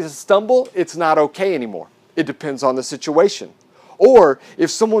somebody to stumble, it's not okay anymore. It depends on the situation. Or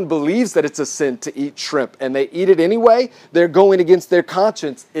if someone believes that it's a sin to eat shrimp and they eat it anyway, they're going against their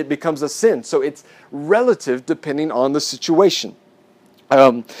conscience, it becomes a sin. So it's relative depending on the situation.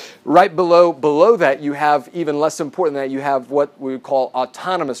 Right below that, you have, even less important than that, you have what we call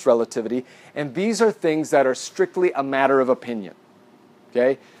autonomous relativity. And these are things that are strictly a matter of opinion.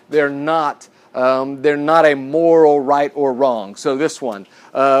 Okay? They're not a moral right or wrong. So this one,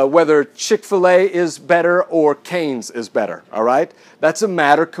 whether Chick-fil-A is better or Cane's is better, all right? That's a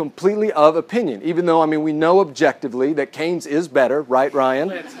matter completely of opinion. Even though, we know objectively that Cane's is better, right, Ryan?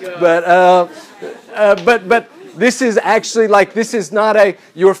 Let's go. But this is actually this is not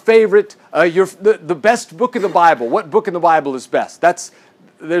your favorite, the best book in the Bible. What book in the Bible is best? That's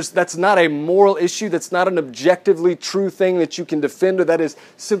not a moral issue. That's not an objectively true thing that you can defend, or that is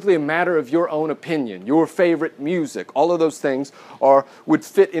simply a matter of your own opinion. Your favorite music, all of those things would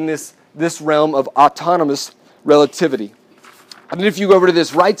fit in this realm of autonomous relativity. And then if you go over to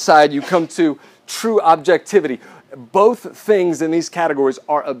this right side, you come to true objectivity. Both things in these categories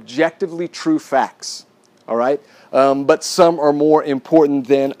are objectively true facts. All right, but some are more important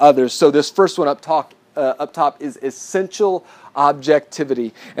than others. So this first one up top is essential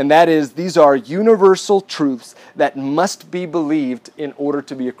objectivity, and that is these are universal truths that must be believed in order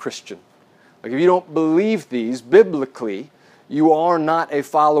to be a Christian. Like if you don't believe these biblically, you are not a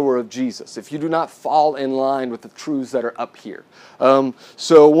follower of Jesus. If you do not fall in line with the truths that are up here,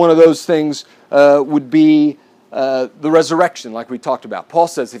 so one of those things would be the resurrection, like we talked about. Paul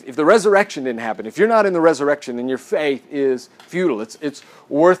says if the resurrection didn't happen, if you're not in the resurrection, then your faith is futile. It's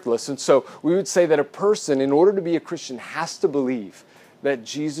worthless. And so we would say that a person, in order to be a Christian, has to believe that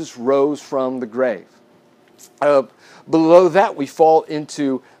Jesus rose from the grave. Below that, we fall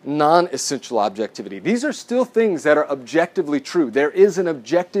into non-essential objectivity. These are still things that are objectively true. There is an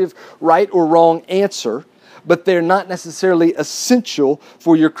objective right or wrong answer, but they're not necessarily essential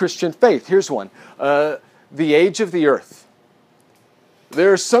for your Christian faith. Here's one. The age of the earth.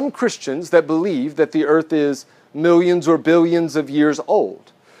 There are some Christians that believe that the earth is millions or billions of years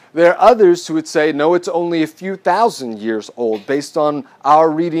old. There are others who would say, no, it's only a few thousand years old based on our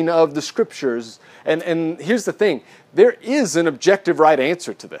reading of the scriptures. And here's the thing. There is an objective right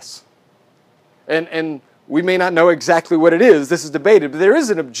answer to this. And we may not know exactly what it is. This is debated. But there is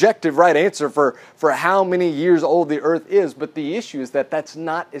an objective right answer for how many years old the earth is. But the issue is that that's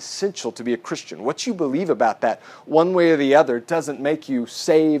not essential to be a Christian. What you believe about that, one way or the other, doesn't make you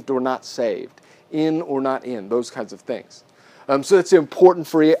saved or not saved, in or not in, those kinds of things. So it's important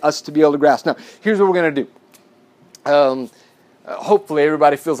for us to be able to grasp. Now, here's what we're going to do. Hopefully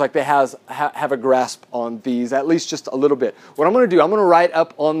everybody feels like they have a grasp on these, at least just a little bit. What I'm going to do, I'm going to write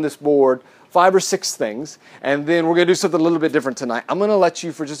up on this board 5 or 6 things, and then we're going to do something a little bit different tonight. I'm going to let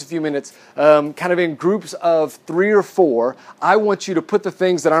you, for just a few minutes, kind of in groups of 3 or 4, I want you to put the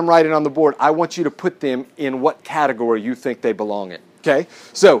things that I'm writing on the board, I want you to put them in what category you think they belong in. Okay?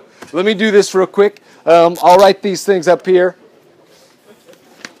 So, let me do this real quick. I'll write these things up here.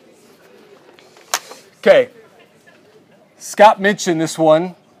 Okay. Scott mentioned this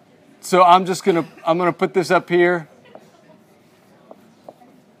one, so I'm going to put this up here.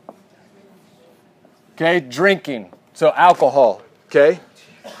 Okay, drinking, so alcohol, okay?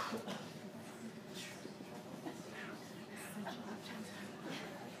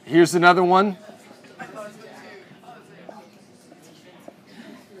 Here's another one.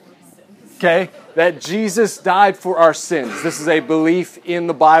 Okay, that Jesus died for our sins. This is a belief in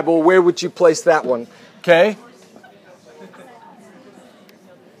the Bible. Where would you place that one? Okay?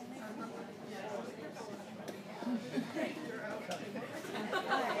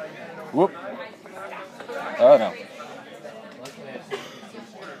 Whoop. Oh, no.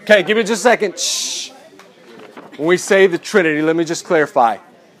 Okay, give me just a second. Shh. When we say the Trinity, let me just clarify.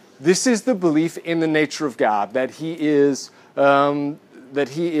 This is the belief in the nature of God, that He is 3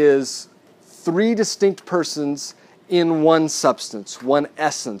 distinct persons in one substance, one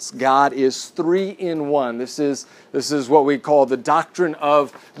essence. God is three in one. This is what we call the doctrine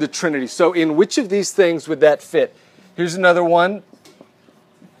of the Trinity. So in which of these things would that fit? Here's another one.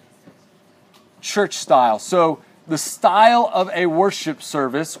 Church style. So the style of a worship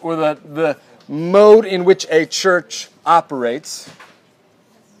service, or the mode in which a church operates.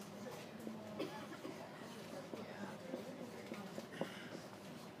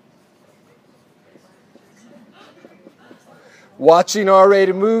 Watching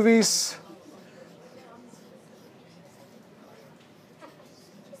R-rated movies.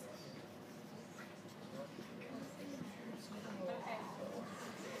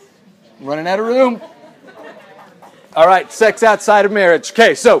 Running out of room. All right, sex outside of marriage.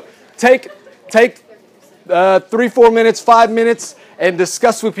 Okay, so take 3-4 minutes, 5 minutes, and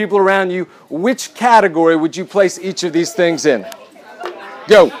discuss with people around you which category would you place each of these things in.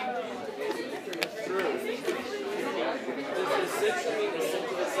 Go.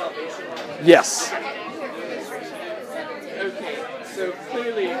 Yes. Okay, so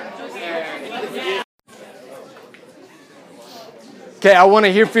clearly, Okay, I want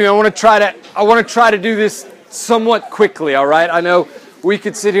to hear from you. I want to try to do this somewhat quickly. All right. I know we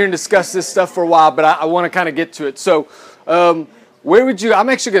could sit here and discuss this stuff for a while, but I want to kind of get to it. So, where would you? I'm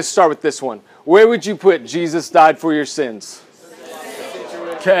actually going to start with this one. Where would you put Jesus died for your sins?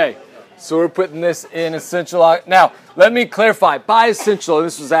 Okay. So we're putting this in essential. Now, let me clarify. By essential, and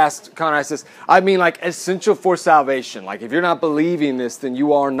this was asked, Connor asked this, I mean like essential for salvation. Like if you're not believing this, then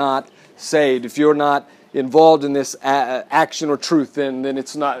you are not saved. If you're not involved in this action or truth, then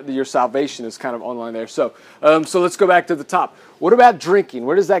it's not, your salvation is kind of online there. So let's go back to the top. What about drinking?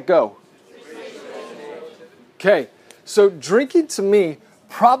 Where does that go? Okay, so drinking to me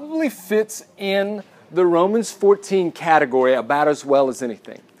probably fits in the Romans 14 category about as well as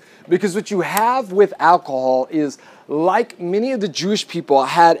anything. Because what you have with alcohol is, like many of the Jewish people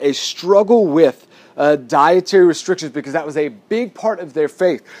had a struggle with dietary restrictions because that was a big part of their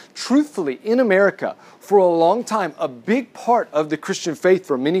faith. Truthfully, in America, for a long time, a big part of the Christian faith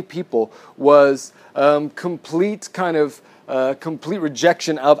for many people was complete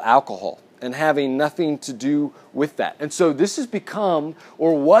rejection of alcohol and having nothing to do with that. And so this has become,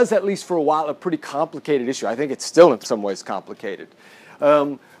 or was at least for a while, a pretty complicated issue. I think it's still in some ways complicated.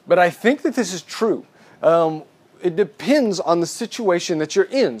 But I think that this is true. It depends on the situation that you're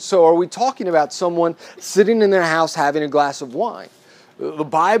in. So are we talking about someone sitting in their house having a glass of wine? The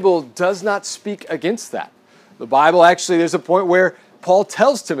Bible does not speak against that. The Bible actually, there's a point where Paul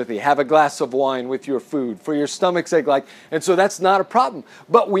tells Timothy, have a glass of wine with your food for your stomach's sake. And so that's not a problem.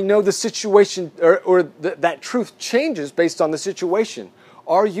 But we know the situation, that truth changes based on the situation.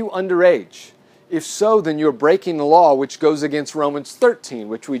 Are you underage? If so, then you're breaking the law, which goes against Romans 13,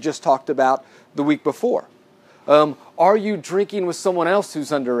 which we just talked about the week before. Are you drinking with someone else who's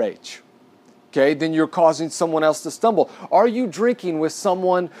underage? Okay, then you're causing someone else to stumble. Are you drinking with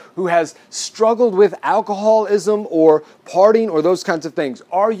someone who has struggled with alcoholism or partying or those kinds of things?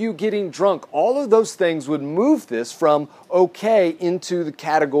 Are you getting drunk? All of those things would move this from okay into the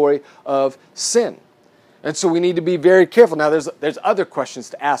category of sin. And so we need to be very careful. Now, there's other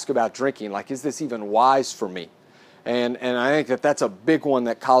questions to ask about drinking, like, is this even wise for me? And I think that's a big one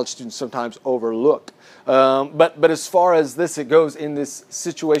that college students sometimes overlook. But as far as this, it goes in this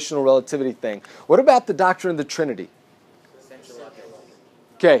situational relativity thing. What about the doctrine of the Trinity?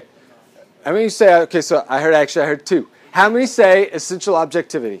 Okay. How many say, okay, so I heard two. How many say essential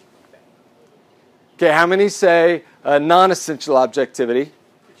objectivity? Okay, how many say non-essential objectivity?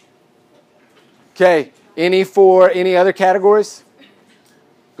 Okay. Any for any other categories?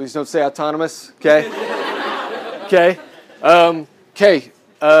 Please don't say autonomous. Okay. Okay. Okay.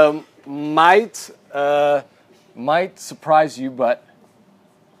 Might surprise you, but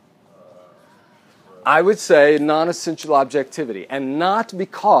I would say non-essential objectivity, and not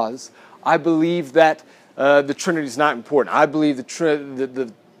because I believe that the Trinity is not important. I believe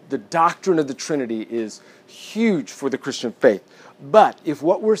the doctrine of the Trinity is huge for the Christian faith. But if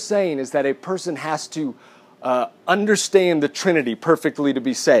what we're saying is that a person has to understand the Trinity perfectly to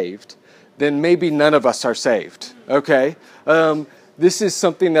be saved, then maybe none of us are saved. Okay? This is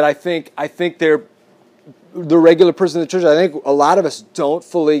something that I think the regular person in the church, I think a lot of us don't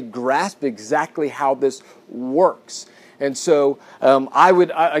fully grasp exactly how this works. And so I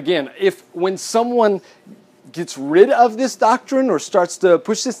would, again, when someone gets rid of this doctrine or starts to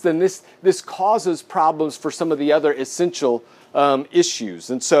push this, then this causes problems for some of the other essential issues.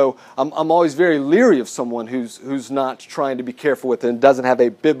 And so I'm always very leery of someone who's not trying to be careful with it and doesn't have a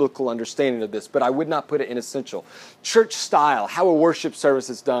biblical understanding of this, but I would not put it in essential. Church style, how a worship service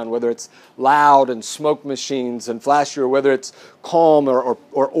is done, whether it's loud and smoke machines and flashy, or whether it's calm or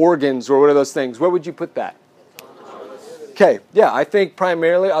organs or what are those things, where would you put that? Okay, yeah, I think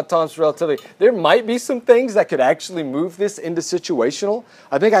primarily autonomous relativity. There might be some things that could actually move this into situational.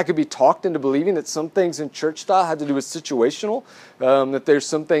 I think I could be talked into believing that some things in church style had to do with situational, that there's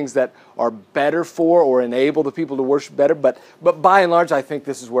some things that are better for or enable the people to worship better, but by and large, I think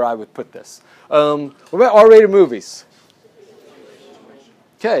this is where I would put this. What about R-rated movies?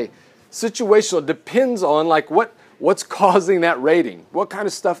 Okay, situational depends on what's causing that rating? What kind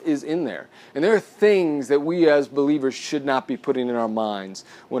of stuff is in there? And there are things that we as believers should not be putting in our minds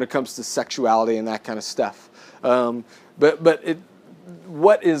when it comes to sexuality and that kind of stuff.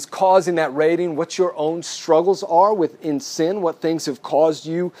 What is causing that rating, what your own struggles are within sin, what things have caused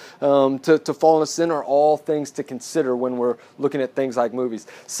you to fall into sin, are all things to consider when we're looking at things like movies.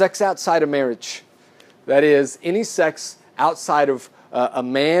 Sex outside of marriage. That is, any sex outside of a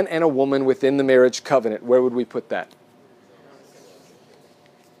man and a woman within the marriage covenant. Where would we put that?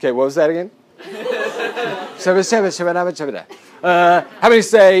 Okay, what was that again? How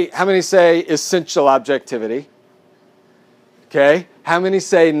many say essential objectivity? Okay. How many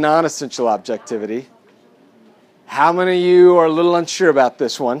say non-essential objectivity? How many of you are a little unsure about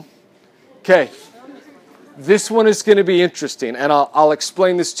this one? Okay. This one is going to be interesting, and I'll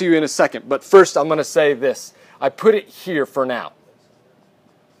explain this to you in a second. But first, I'm going to say this. I put it here for now.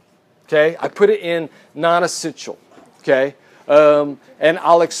 Okay, I put it in non-essential. Okay, and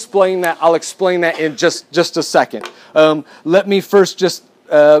I'll explain that. I'll explain that in just a second. Let me first just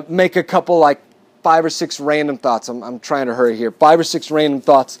make a couple 5 or 6 random thoughts. I'm trying to hurry here. 5 or 6 random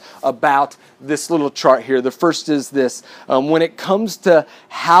thoughts about this little chart here. The first is this: when it comes to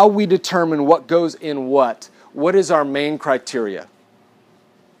how we determine what goes in what is our main criteria?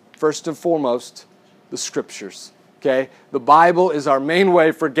 First and foremost, the Scriptures. Okay, the Bible is our main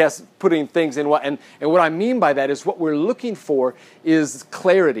way for putting things in what, and what I mean by that is what we're looking for is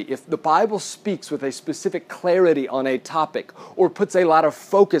clarity. If the Bible speaks with a specific clarity on a topic or puts a lot of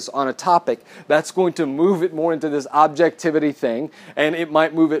focus on a topic, that's going to move it more into this objectivity thing, and it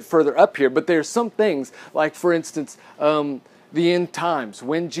might move it further up here. But there's some things, like for instance, the end times,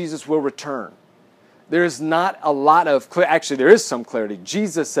 when Jesus will return. There's not a lot of actually there is some clarity.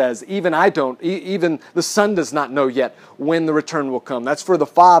 Jesus says, even the Son does not know yet when the return will come. That's for the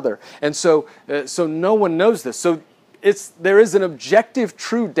Father. And so no one knows this. So there is an objective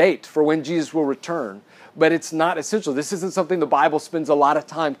true date for when Jesus will return, but it's not essential. This isn't something the Bible spends a lot of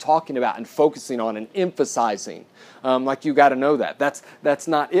time talking about and focusing on and emphasizing. You got to know that. That's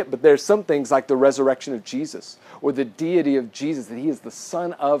not it. But there's some things like the resurrection of Jesus or the deity of Jesus, that He is the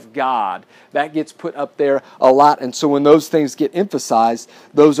Son of God. That gets put up there a lot. And so when those things get emphasized,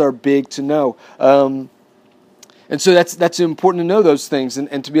 those are big to know. And so that's important to know those things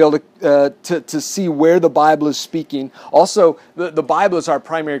and to be able to see where the Bible is speaking. Also, the Bible is our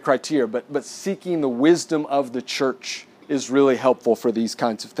primary criteria, but seeking the wisdom of the church is really helpful for these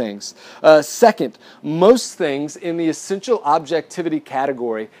kinds of things. Second, most things in the essential objectivity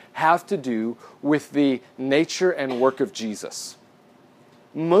category have to do with the nature and work of Jesus.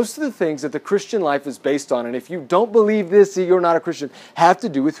 Most of the things that the Christian life is based on, and if you don't believe this, you're not a Christian, have to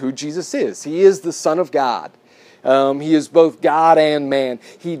do with who Jesus is. He is the Son of God. He is both God and man.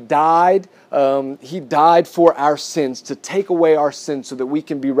 He died for our sins, to take away our sins so that we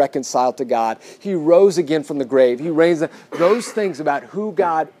can be reconciled to God. He rose again from the grave. He reigns. Those things about who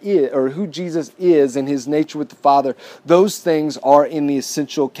God is, or who Jesus is, and His nature with the Father, those things are in the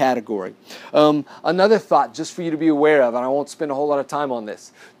essential category. Another thought, just for you to be aware of, and I won't spend a whole lot of time on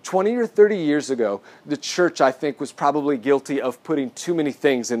this. 20 or 30 years ago, the church, I think, was probably guilty of putting too many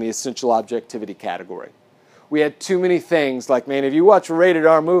things in the essential objectivity category. We had too many things like, man, if you watch a rated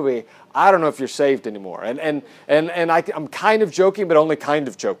R movie, I don't know if you're saved anymore. And I'm kind of joking, but only kind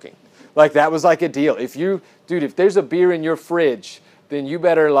of joking. Like, that was like a deal. If there's a beer in your fridge, then you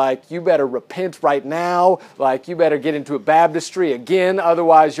better repent right now. Like, you better get into a baptistry again,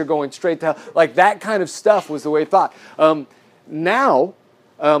 otherwise you're going straight to hell. Like, that kind of stuff was the way it thought. Now,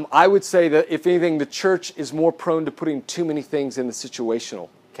 I would say that, if anything, the church is more prone to putting too many things in the situational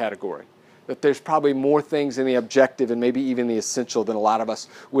category. That there's probably more things in the objective and maybe even the essential than a lot of us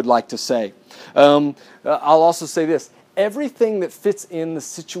would like to say. I'll also say this. Everything that fits in the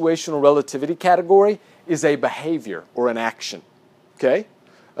situational relativity category is a behavior or an action. Okay?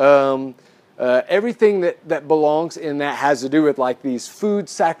 Everything that belongs in that has to do with like these food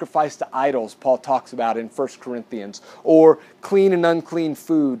sacrificed to idols Paul talks about in 1 Corinthians, or clean and unclean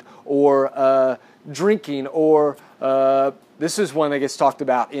food, or drinking, or this is one that gets talked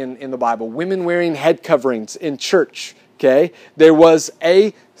about in the Bible, women wearing head coverings in church. Okay, there was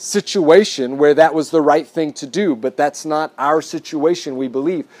a situation where that was the right thing to do, but that's not our situation, we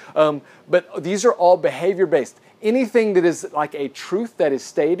believe. But these are all behavior-based. Anything that is like a truth that is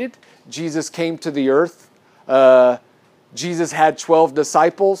stated, Jesus came to the earth, Jesus had 12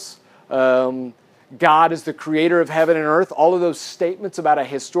 disciples, God is the creator of heaven and earth, all of those statements about a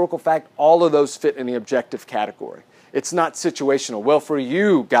historical fact, all of those fit in the objective category. It's not situational. Well, for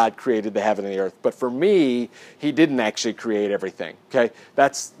you, God created the heaven and the earth, but for me, He didn't actually create everything. Okay,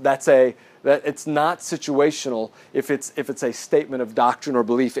 it's not situational. If it's a statement of doctrine or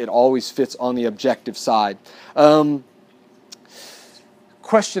belief, it always fits on the objective side.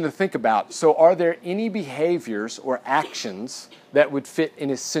 Question to think about. So, are there any behaviors or actions that would fit in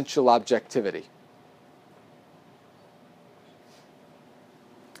essential objectivity?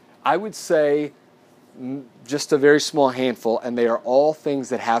 I would say just a very small handful, and they are all things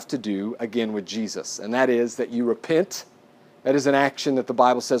that have to do, again, with Jesus. And that is that you repent. That is an action that the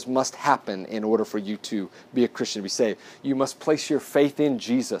Bible says must happen in order for you to be a Christian, to be saved. You must place your faith in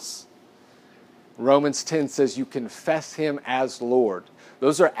Jesus. Romans 10 says you confess Him as Lord.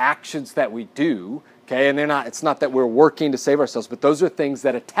 Those are actions that we do, okay? And it's not that we're working to save ourselves, but those are things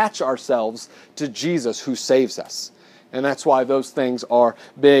that attach ourselves to Jesus who saves us. And that's why those things are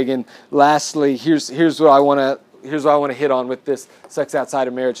big. And lastly, here's what I want to hit on with this sex outside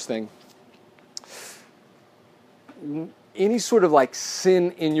of marriage thing. Any sort of like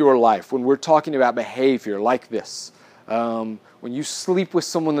sin in your life, when we're talking about behavior like this, when you sleep with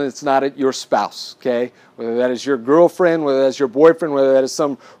someone that's not your spouse, okay, whether that is your girlfriend, whether that's your boyfriend, whether that is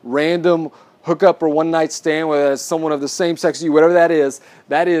some random hookup or one-night stand, whether that is someone of the same sex as you, whatever that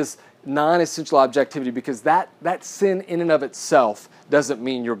is non-essential objectivity, because that sin in and of itself doesn't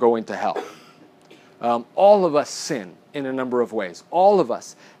mean you're going to hell. All of us sin in a number of ways. All of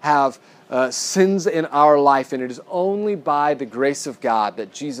us have sins in our life, and it is only by the grace of God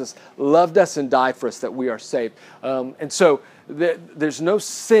that Jesus loved us and died for us that we are saved. And so there's no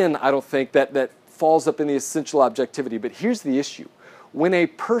sin, I don't think, that falls up in the essential objectivity. But here's the issue. When a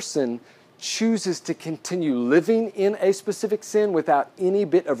person chooses to continue living in a specific sin without any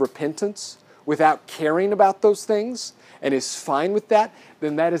bit of repentance, without caring about those things, and is fine with that,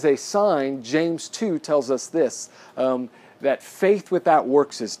 then that is a sign. James 2 tells us this, that faith without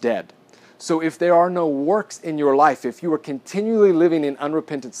works is dead. So if there are no works in your life, if you are continually living in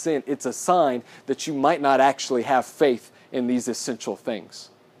unrepentant sin, it's a sign that you might not actually have faith in these essential things.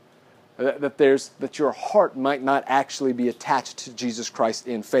 That your heart might not actually be attached to Jesus Christ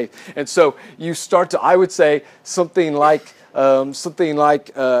in faith. And so you start to, I would say, something like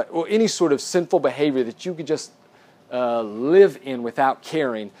any sort of sinful behavior that you could just live in without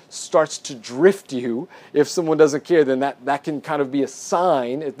caring starts to drift you. If someone doesn't care, then that can kind of be a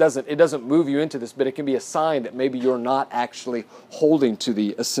sign. It doesn't move you into this, but it can be a sign that maybe you're not actually holding to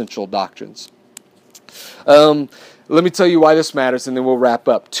the essential doctrines. Let me tell you why this matters, and then we'll wrap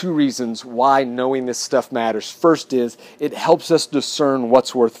up. 2 reasons why knowing this stuff matters. First is, it helps us discern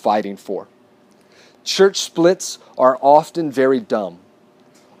what's worth fighting for. Church splits are often very dumb.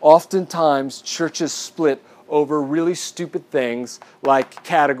 Oftentimes, churches split over really stupid things like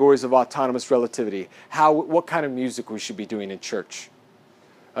categories of autonomous relativity, what kind of music we should be doing in church,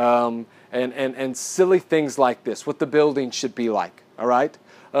 and silly things like this, what the building should be like, all right?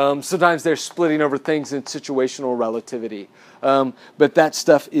 Sometimes they're splitting over things in situational relativity. But that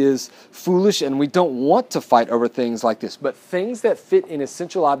stuff is foolish, and we don't want to fight over things like this. But things that fit in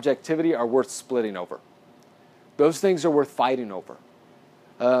essential objectivity are worth splitting over. Those things are worth fighting over.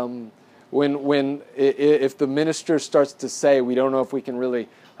 If the minister starts to say, we don't know if we can really,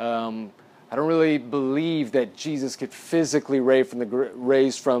 I don't really believe that Jesus could physically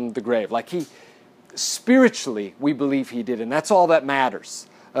raise from the grave. Like spiritually, we believe He did, and that's all that matters.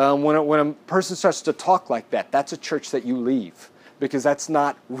 When a person starts to talk like that, that's a church that you leave, because that's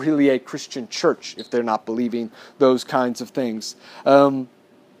not really a Christian church if they're not believing those kinds of things.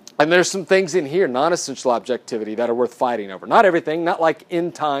 And there's some things in here, non-essential objectivity, that are worth fighting over. Not everything, not like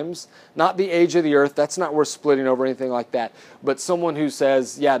end times, not the age of the earth. That's not worth splitting over, anything like that. But someone who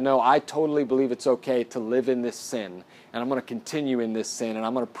says, yeah, no, I totally believe it's okay to live in this sin, and I'm going to continue in this sin, and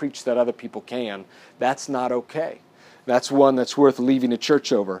I'm going to preach that other people can, that's not okay. That's one that's worth leaving a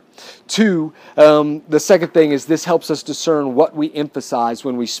church over. 2, the second thing is this helps us discern what we emphasize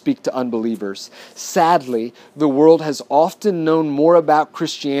when we speak to unbelievers. Sadly, the world has often known more about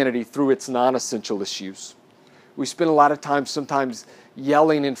Christianity through its non-essential issues. We spend a lot of time sometimes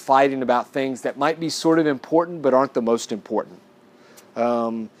yelling and fighting about things that might be sort of important but aren't the most important.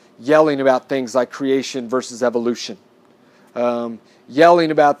 Yelling about things like creation versus evolution. Yelling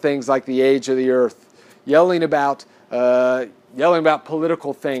about things like the age of the earth. Yelling about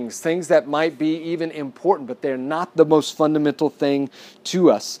political things that might be even important, but they're not the most fundamental thing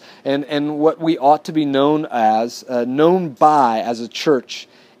to us. And what we ought to be known by as a church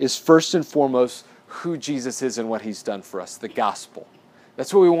is first and foremost who Jesus is and what He's done for us, the gospel.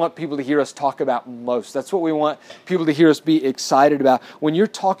 That's what we want people to hear us talk about most. That's what we want people to hear us be excited about. When you're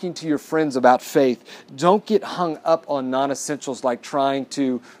talking to your friends about faith, don't get hung up on non-essentials like trying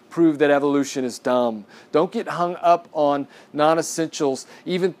to prove that evolution is dumb. Don't get hung up on non-essentials,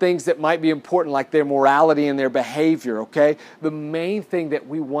 even things that might be important like their morality and their behavior, okay? The main thing that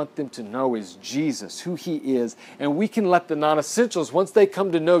we want them to know is Jesus, who He is. And we can let the non-essentials, once they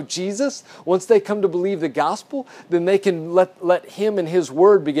come to know Jesus, once they come to believe the gospel, then they can let Him and His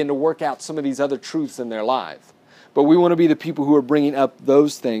Word begin to work out some of these other truths in their life. But we want to be the people who are bringing up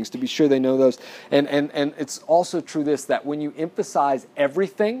those things to be sure they know those. And it's also true that when you emphasize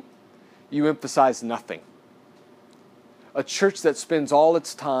everything, you emphasize nothing. A church that spends all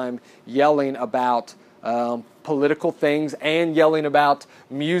its time yelling about political things and yelling about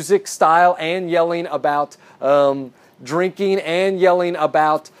music style and yelling about drinking and yelling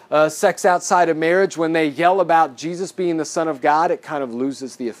about sex outside of marriage, when they yell about Jesus being the Son of God, it kind of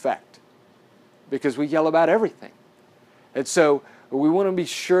loses the effect because we yell about everything. And so we want to be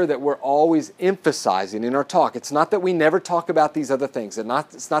sure that we're always emphasizing in our talk. It's not that we never talk about these other things.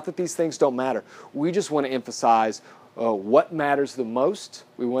 It's not that these things don't matter. We just want to emphasize what matters the most.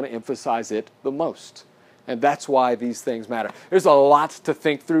 We want to emphasize it the most. And that's why these things matter. There's a lot to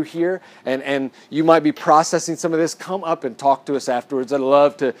think through here, and you might be processing some of this. Come up and talk to us afterwards. I'd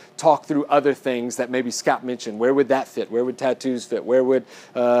love to talk through other things that maybe Scott mentioned. Where would that fit? Where would tattoos fit? Where would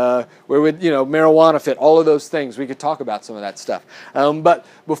marijuana fit? All of those things. We could talk about some of that stuff. But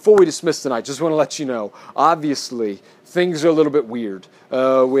before we dismiss tonight, just want to let you know, obviously, things are a little bit weird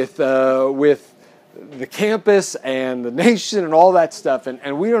with the campus and the nation and all that stuff,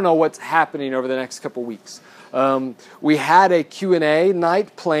 and we don't know what's happening over the next couple weeks. We had a Q&A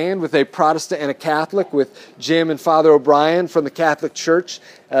night planned with a Protestant and a Catholic with Jim and Father O'Brien from the Catholic Church.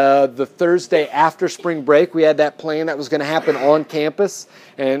 The Thursday after spring break, we had that plan that was going to happen on campus,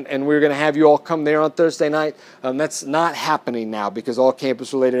 and we were going to have you all come there on Thursday night. That's not happening now because all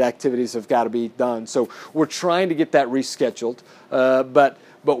campus-related activities have got to be done. So we're trying to get that rescheduled,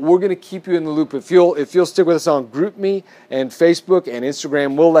 but we're going to keep you in the loop. If you'll stick with us on GroupMe and Facebook and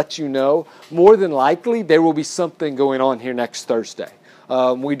Instagram, we'll let you know. More than likely, there will be something going on here next Thursday.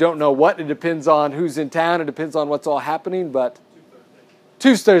 We don't know what. It depends on who's in town. It depends on what's all happening. But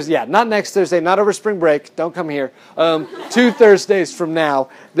 2 Thursdays, yeah, not next Thursday, not over spring break. Don't come here. 2 Thursdays from now,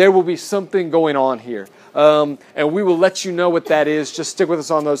 there will be something going on here. And we will let you know what that is. Just stick with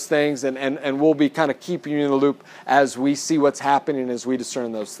us on those things, and we'll be kind of keeping you in the loop as we see what's happening, as we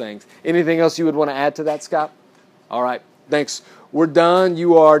discern those things. Anything else you would want to add to that, Scott? All right, thanks. We're done.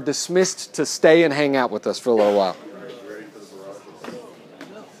 You are dismissed to stay and hang out with us for a little while.